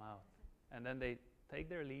to come out. And then they take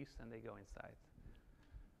their leaves and they go inside.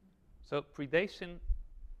 So predation,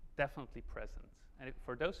 definitely present. And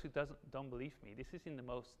for those who don't believe me, this is in the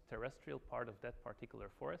most terrestrial part of that particular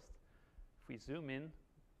forest. If we zoom in,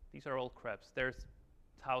 these are all crabs. There's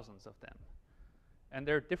thousands of them. And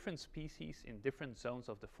there are different species in different zones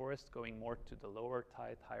of the forest, going more to the lower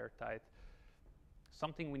tide, higher tide,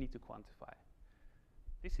 something we need to quantify.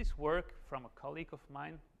 This is work from a colleague of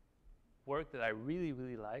mine, work that I really,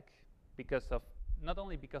 really like, not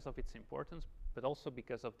only because of its importance, but also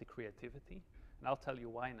because of the creativity. And I'll tell you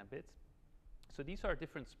why in a bit. So these are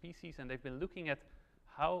different species, and they've been looking at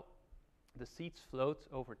how the seeds float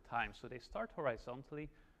over time. So they start horizontally,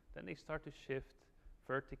 then they start to shift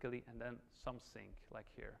vertically, and then some sink, like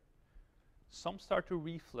here. Some start to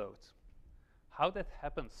refloat. How that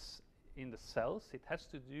happens in the cells, it has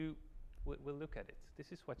to do, we'll look at it.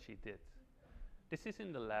 This is what she did. This is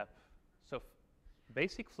in the lab. So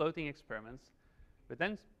basic floating experiments, but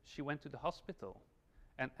then she went to the hospital.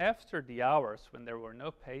 And after the hours, when there were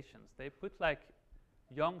no patients, they put like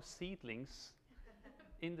young seedlings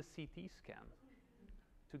in the CT scan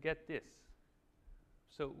to get this.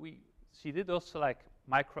 So she did also like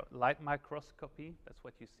light microscopy. That's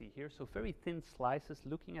what you see here. So very thin slices,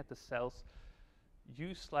 looking at the cells.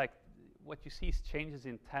 Use like what you see is changes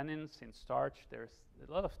in tannins, in starch. There's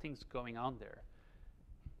a lot of things going on there.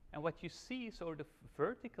 And what you see is, or the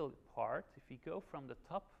vertical part, if we go from the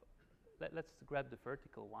top, let's grab the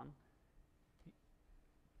vertical one.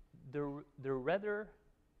 The redder,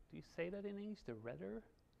 do you say that in English? The redder?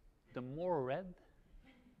 The more red,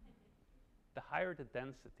 the higher the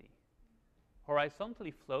density.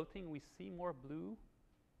 Horizontally floating, we see more blue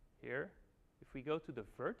here. If we go to the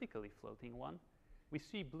vertically floating one, we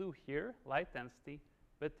see blue here, light density,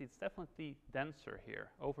 but it's definitely denser here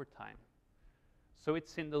over time. So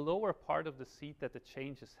it's in the lower part of the seed that the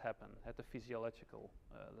changes happen at the physiological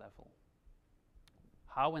level.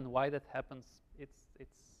 How and why that happens, it's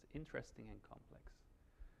interesting and complex.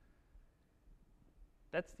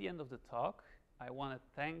 That's the end of the talk. I want to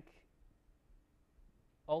thank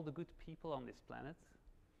all the good people on this planet.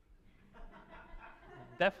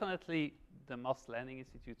 Definitely the Moss Landing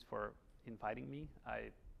Institute for inviting me.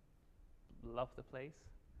 I love the place.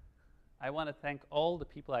 I want to thank all the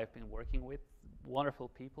people I've been working with, wonderful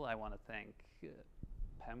people. I want to thank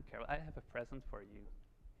Pam Carroll. I have a present for you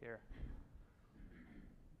here.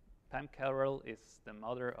 Pam Carroll is the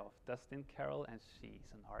mother of Dustin Carroll, and she's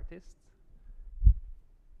an artist.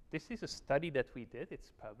 This is a study that we did.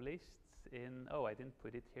 It's published in, oh, I didn't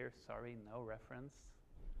put it here. Sorry, no reference.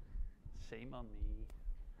 Shame on me.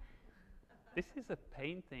 This is a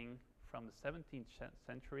painting from the 17th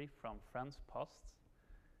century from Franz Post,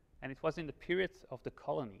 and it was in the period of the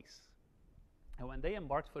colonies. And when they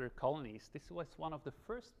embarked for their colonies, this was one of the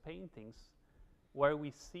first paintings where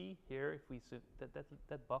we see here, if we zoom,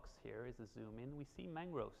 that box here is a zoom in, we see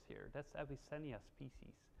mangroves here. That's Avicennia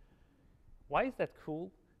species. Why is that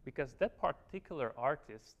cool? Because that particular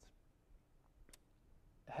artist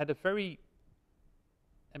had a very,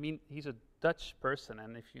 I mean, he's a Dutch person,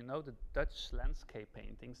 and if you know the Dutch landscape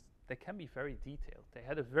paintings, they can be very detailed. They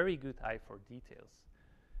had a very good eye for details.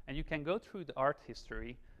 And you can go through the art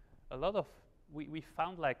history. A lot of, we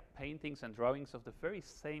found like paintings and drawings of the very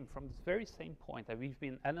same, from the very same point, and we've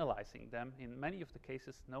been analyzing them. In many of the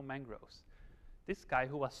cases, no mangroves. This guy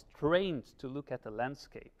who was trained to look at the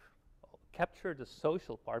landscape, captured the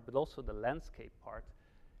social part, but also the landscape part.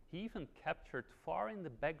 He even captured far in the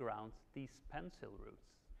background these pencil roots.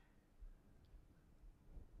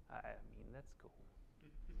 I mean, that's cool.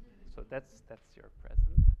 So that's your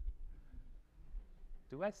present.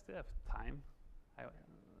 Do I still have time?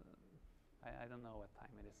 I don't know what time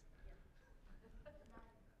it is.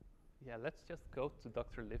 Yeah, let's just go to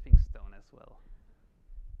Dr. Livingstone as well.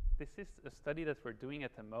 This is a study that we're doing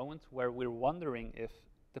at the moment where we're wondering if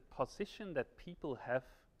the position that people have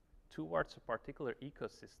towards a particular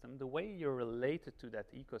ecosystem, the way you're related to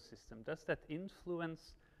that ecosystem, does that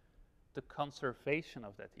influence the conservation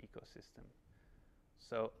of that ecosystem?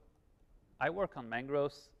 So I work on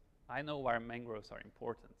mangroves. I know why mangroves are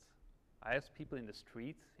important. I ask people in the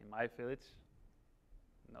street in my village,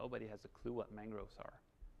 nobody has a clue what mangroves are.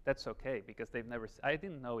 That's okay, because they've never, I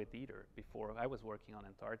didn't know it either before. I was working on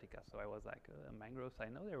Antarctica, so I was like, mangroves, I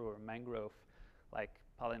know there were mangrove, like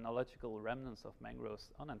palynological remnants of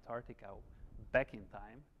mangroves on Antarctica back in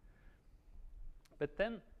time. But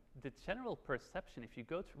then the general perception, if you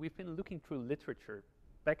go through, we've been looking through literature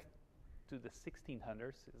back to the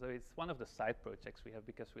 1600s. So it's one of the side projects we have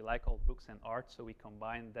because we like old books and art, so we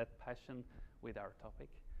combine that passion with our topic.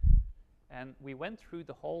 And we went through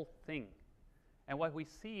the whole thing. And what we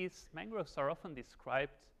see is mangroves are often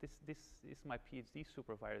described, this is my PhD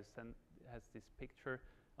supervisor and has this picture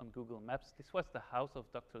on Google Maps. This was the house of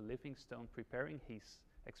Dr. Livingstone preparing his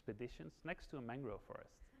expeditions next to a mangrove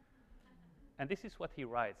forest. And this is what he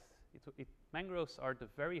writes. Mangroves are the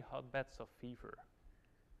very hotbeds of fever.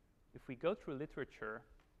 If we go through literature,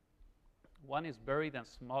 one is buried and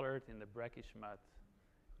smothered in the brackish mud.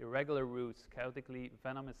 Irregular roots, chaotically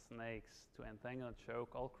venomous snakes to entangle and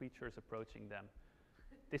choke all creatures approaching them.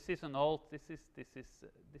 This is an old. This is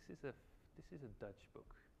a Dutch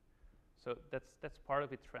book. So that's part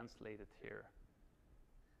of it translated here.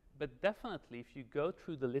 But definitely, if you go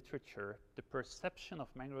through the literature, the perception of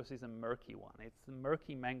mangroves is a murky one. It's the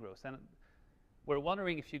murky mangroves, and we're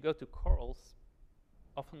wondering if you go to corals,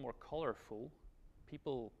 often more colorful.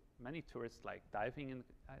 People, many tourists like diving in.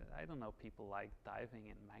 I don't know, people like diving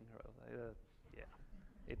in mangrove. Yeah,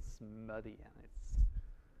 it's muddy and it's.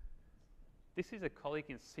 This is a colleague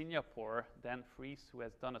in Singapore, Dan Fries, who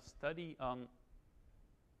has done a study on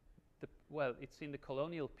it's in the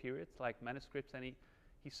colonial period, like manuscripts, and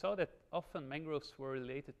he saw that often mangroves were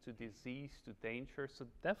related to disease, to danger. So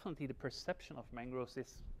definitely the perception of mangroves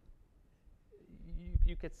is,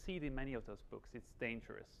 you can see it in many of those books, it's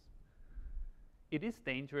dangerous. It is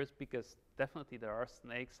dangerous because definitely there are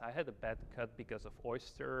snakes. I had a bad cut because of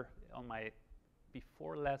oyster on my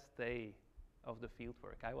before last day of the field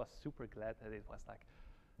work. I was super glad that it was like,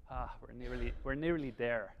 we're nearly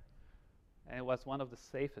there. And it was one of the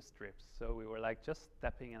safest trips. So we were like just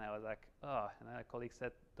stepping, and I was like, and then a colleague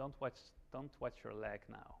said, don't watch your leg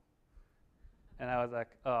now. And I was like,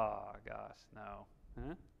 oh gosh, no.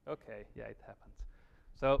 Huh? Okay, yeah, it happened.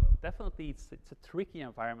 So definitely it's a tricky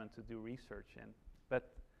environment to do research in, but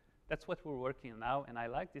that's what we're working on now. And I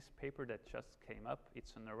like this paper that just came up.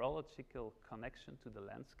 It's a neurological connection to the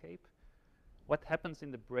landscape. What happens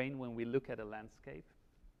in the brain when we look at a landscape?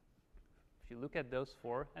 If you look at those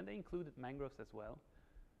four, and they included mangroves as well,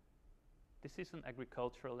 this is an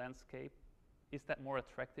agricultural landscape. Is that more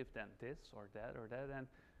attractive than this or that or that? And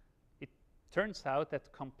it turns out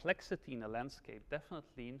that complexity in a landscape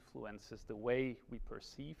definitely influences the way we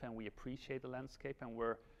perceive and we appreciate the landscape, and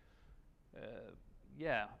we're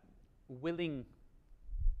willing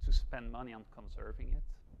to spend money on conserving it.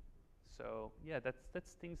 So yeah,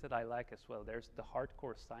 that's things that I like as well. There's the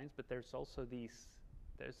hardcore science, but there's also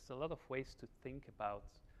there's a lot of ways to think about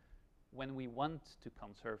when we want to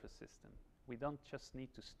conserve a system. We don't just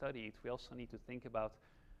need to study it, we also need to think about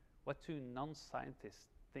what do non-scientists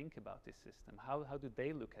think about this system? How do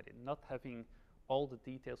they look at it? Not having all the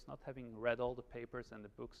details, not having read all the papers and the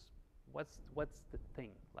books, what's the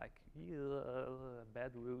thing? Like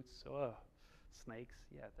bad roots, snakes.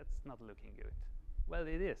 Yeah, that's not looking good. Well,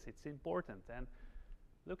 it is. It's important. And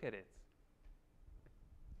look at it.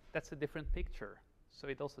 That's a different picture. So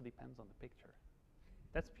it also depends on the picture.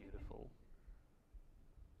 That's beautiful.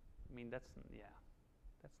 I mean, that's nice.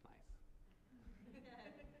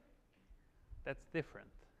 That's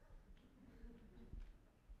different.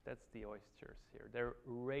 That's the oysters here. They're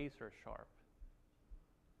razor sharp.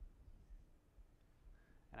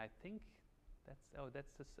 And I think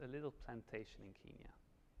that's just a little plantation in Kenya.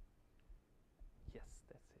 Yes,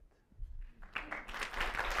 that's it. I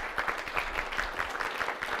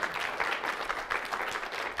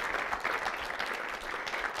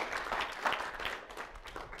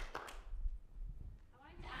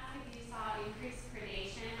wanted to ask if you saw increased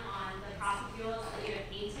predation on the crop fuels that you had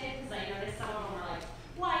painted, because I noticed some of them were like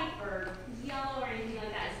white or yellow or anything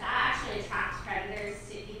like that. Does that actually attract predators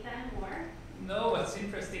to eat them more? No, what's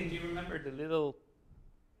interesting, do you remember the little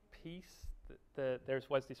piece? There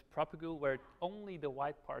was this propagule where only the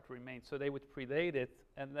white part remained, so they would predate it,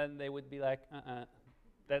 and then they would be like,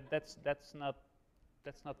 that's not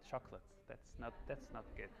chocolate. That's not good.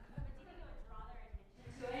 But do you think it would draw their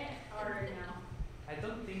attention to it, or no? I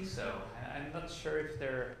don't think so. I'm not sure if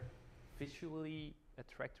they're visually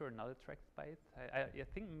attracted or not attracted by it. I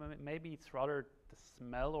think maybe it's rather the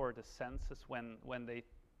smell or the senses when they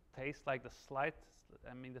taste like the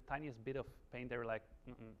tiniest bit of paint. They're like,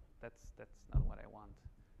 that's not what I want.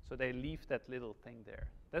 So they leave that little thing there.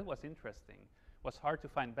 That was interesting. It was hard to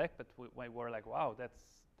find back, but we were like, wow,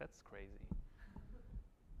 that's crazy.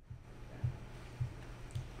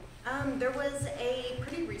 There was a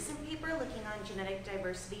pretty recent paper looking on genetic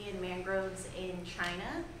diversity in mangroves in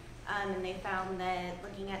China, and they found that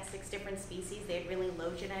looking at 6 different species, they had really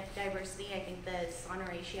low genetic diversity. I think the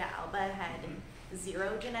Soneratia alba had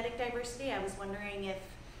 0 genetic diversity. I was wondering if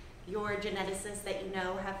your geneticists that you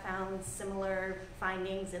know have found similar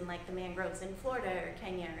findings in like the mangroves in Florida or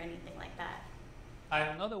Kenya or anything like that.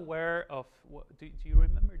 I'm not aware of. Do you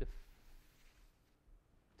remember the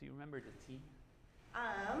tea?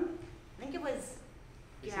 I think it was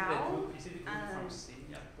Is Gao. it a group from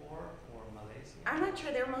Singapore or Malaysia? I'm not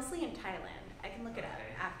sure. They were mostly in Thailand. I can look it up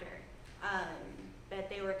Okay. after. But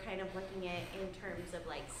they were kind of looking at in terms of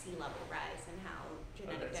like sea level rise and how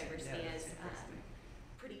genetic diversity is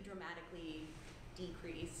pretty dramatically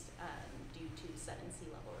decreased due to sudden sea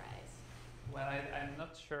level rise. Well, I'm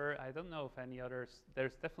not sure. I don't know if any others.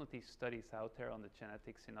 There's definitely studies out there on the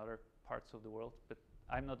genetics in other parts of the world, but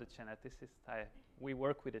I'm not a geneticist. We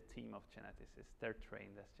work with a team of geneticists. They're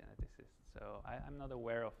trained as geneticists. So I'm not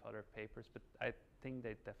aware of other papers, but I think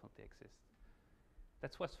they definitely exist.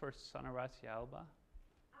 That's what's for Soneratia alba?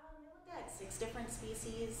 They looked at 6 different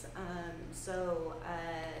species.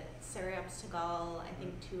 Cereops tegal, I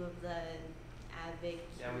think 2 of the avic.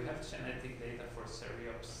 Yeah, we have genetic data for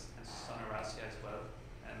Cereops and Soneratia as well,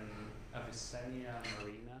 and Avicennia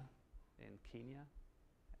marina in Kenya,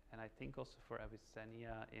 and I think also for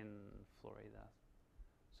Avicennia in Florida.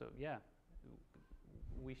 So yeah,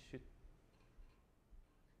 we should.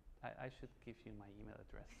 I should give you my email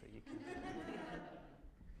address so you can.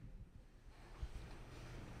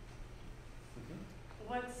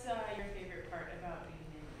 What's your favorite part about being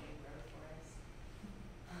in mangrove forest?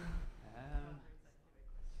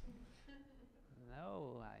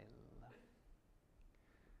 No,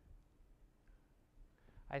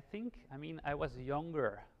 I think, I was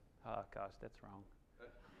younger. Oh gosh, that's wrong.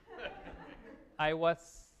 I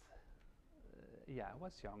was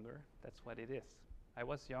younger. That's what it is. I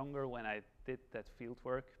was younger when I did that field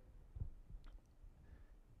work.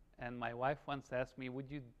 And my wife once asked me, would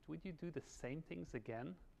you do the same things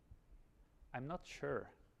again? I'm not sure.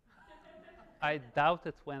 I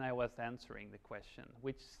doubted when I was answering the question,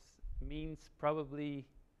 which means probably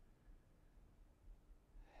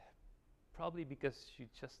because you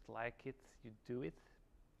just like it, you do it.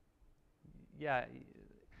 Yeah,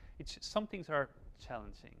 some things are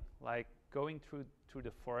challenging, like going through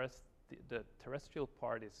the forest. The terrestrial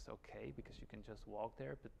part is okay because you can just walk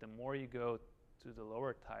there, but the more you go to the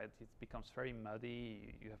lower tide, it becomes very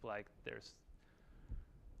muddy. You have like there's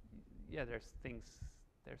things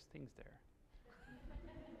there.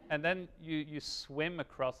 And then you swim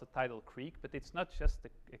across a tidal creek, but it's not just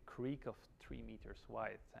a creek of 3 meters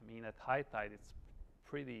wide. At high tide, it's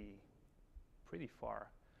pretty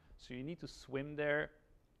far. So you need to swim there.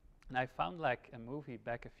 And I found like a movie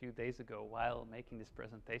back a few days ago while making this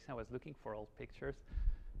presentation. I was looking for old pictures,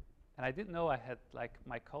 and I didn't know I had like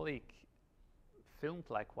my colleague filmed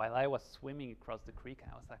like while I was swimming across the creek,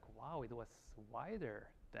 and I was like, wow, it was wider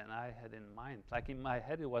than I had in mind. Like in my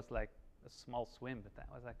head, it was like a small swim, but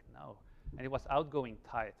I was like, no. And it was outgoing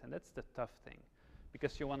tide, and that's the tough thing,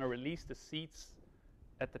 because you want to release the seeds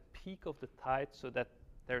at the peak of the tide so that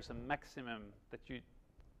there's a maximum, that you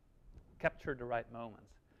capture the right moment.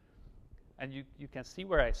 And you can see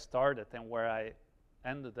where I started and where I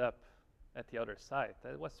ended up at the other side.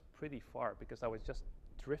 That was pretty far because I was just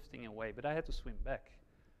drifting away, but I had to swim back.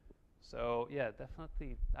 So yeah,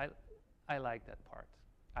 definitely, I like that part.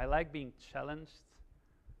 I like being challenged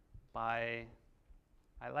by,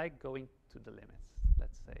 I like going to the limits,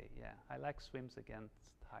 let's say. Yeah, I like swims against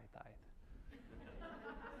high tide.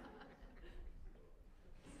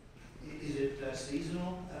 Is it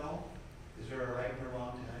seasonal at all? Is there a right or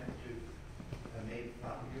wrong time to make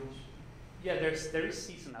propagules? Yeah, there is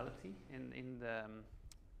seasonality in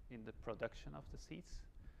the production of the seeds.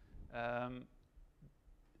 Does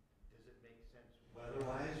it make sense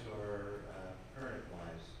weather-wise or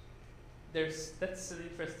current-wise? That's an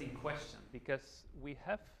interesting question, because we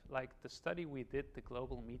have, like the study we did, the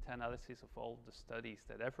global meta-analysis of all the studies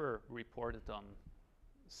that ever reported on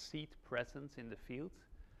seed presence in the field.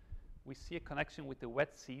 We see a connection with the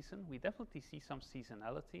wet season. We definitely see some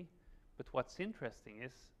seasonality, but what's interesting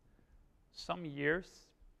is some years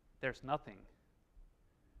there's nothing.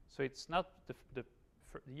 So it's not the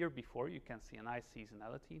year before you can see a nice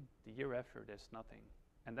seasonality, the year after there's nothing.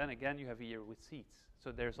 And then again you have a year with seeds.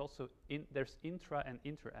 So there's also there's intra and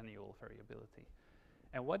interannual variability.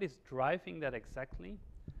 And what is driving that exactly?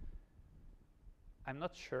 I'm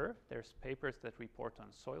not sure. There's papers that report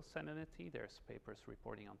on soil salinity, there's papers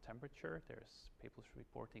reporting on temperature, there's papers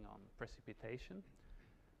reporting on precipitation.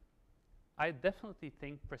 I definitely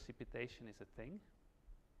think precipitation is a thing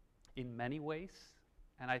in many ways.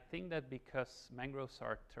 And I think that because mangroves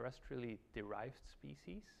are terrestrially derived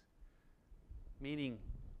species, meaning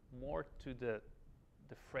more to the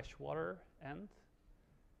freshwater end,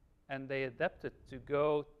 and they adapted to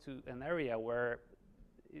go to an area where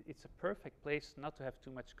it's a perfect place not to have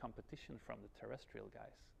too much competition from the terrestrial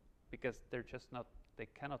guys, because they're just not, they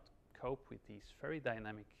cannot cope with these very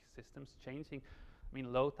dynamic systems changing. I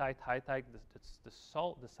mean, low tide, high tide, the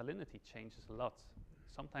salinity changes a lot.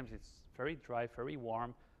 Sometimes it's very dry, very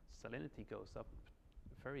warm, salinity goes up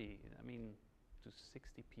very, I mean, to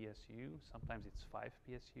 60 PSU, sometimes it's 5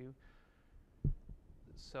 PSU.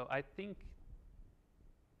 So I think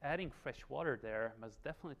adding fresh water there must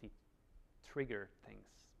definitely trigger things.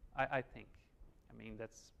 I think. I mean,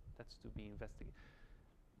 that's to be investigated.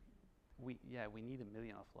 We need 1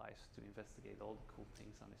 million of lives to investigate all the cool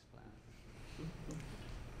things on this planet.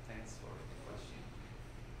 Thanks for the question.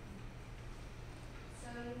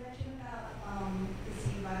 So you mentioned about the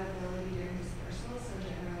seed viability during dispersal. So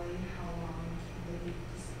generally, how long will they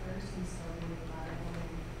disperse and still be viable?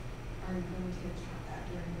 And are you going to track that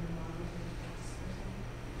during your monitoring of dispersal?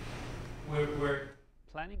 We're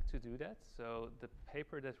planning to do that. So the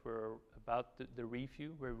paper that we're about the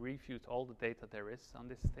review, we reviewed all the data there is on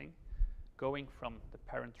this thing, going from the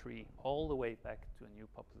parent tree all the way back to a new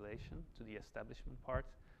population, to the establishment part.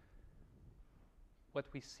 What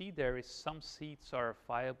we see there is some seeds are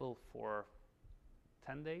viable for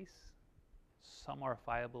 10 days, some are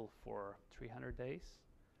viable for 300 days,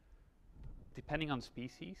 depending on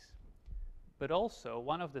species. But also,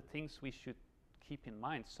 one of the things we should keep in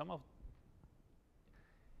mind,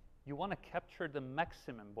 you want to capture the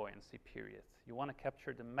maximum buoyancy period. You want to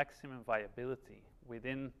capture the maximum viability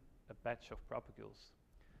within a batch of propagules.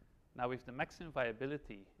 Now, if the maximum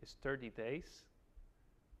viability is 30 days,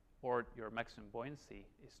 or your maximum buoyancy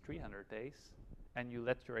is 300 days, and you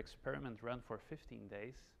let your experiment run for 15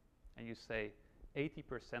 days, and you say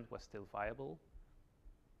 80% was still viable,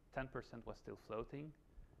 10% was still floating,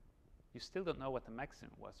 you still don't know what the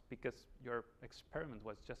maximum was, because your experiment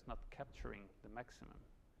was just not capturing the maximum.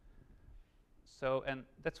 So, and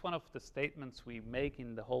that's one of the statements we make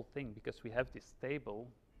in the whole thing, because we have this table,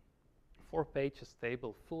 4 pages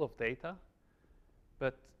table full of data,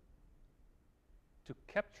 but to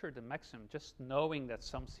capture the maximum, just knowing that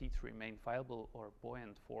some seeds remain viable or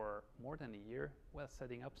buoyant for more than a year, well,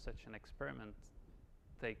 setting up such an experiment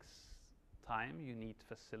takes time. You need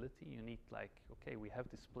facility. You need, like, okay, we have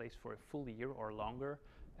this place for a full year or longer,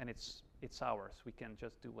 and it's ours. We can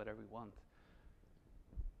just do whatever we want.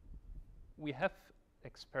 We have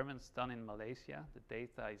experiments done in Malaysia. The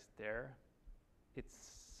data is there. It's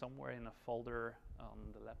somewhere in a folder on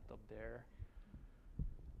the laptop there.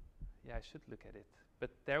 Yeah, I should look at it. But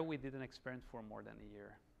there we did an experiment for more than a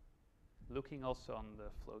year, looking also on the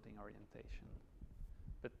floating orientation.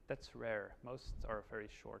 But that's rare. Most are very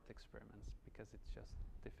short experiments because it's just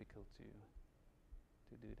difficult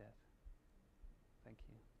to do that. Thank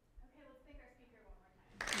you.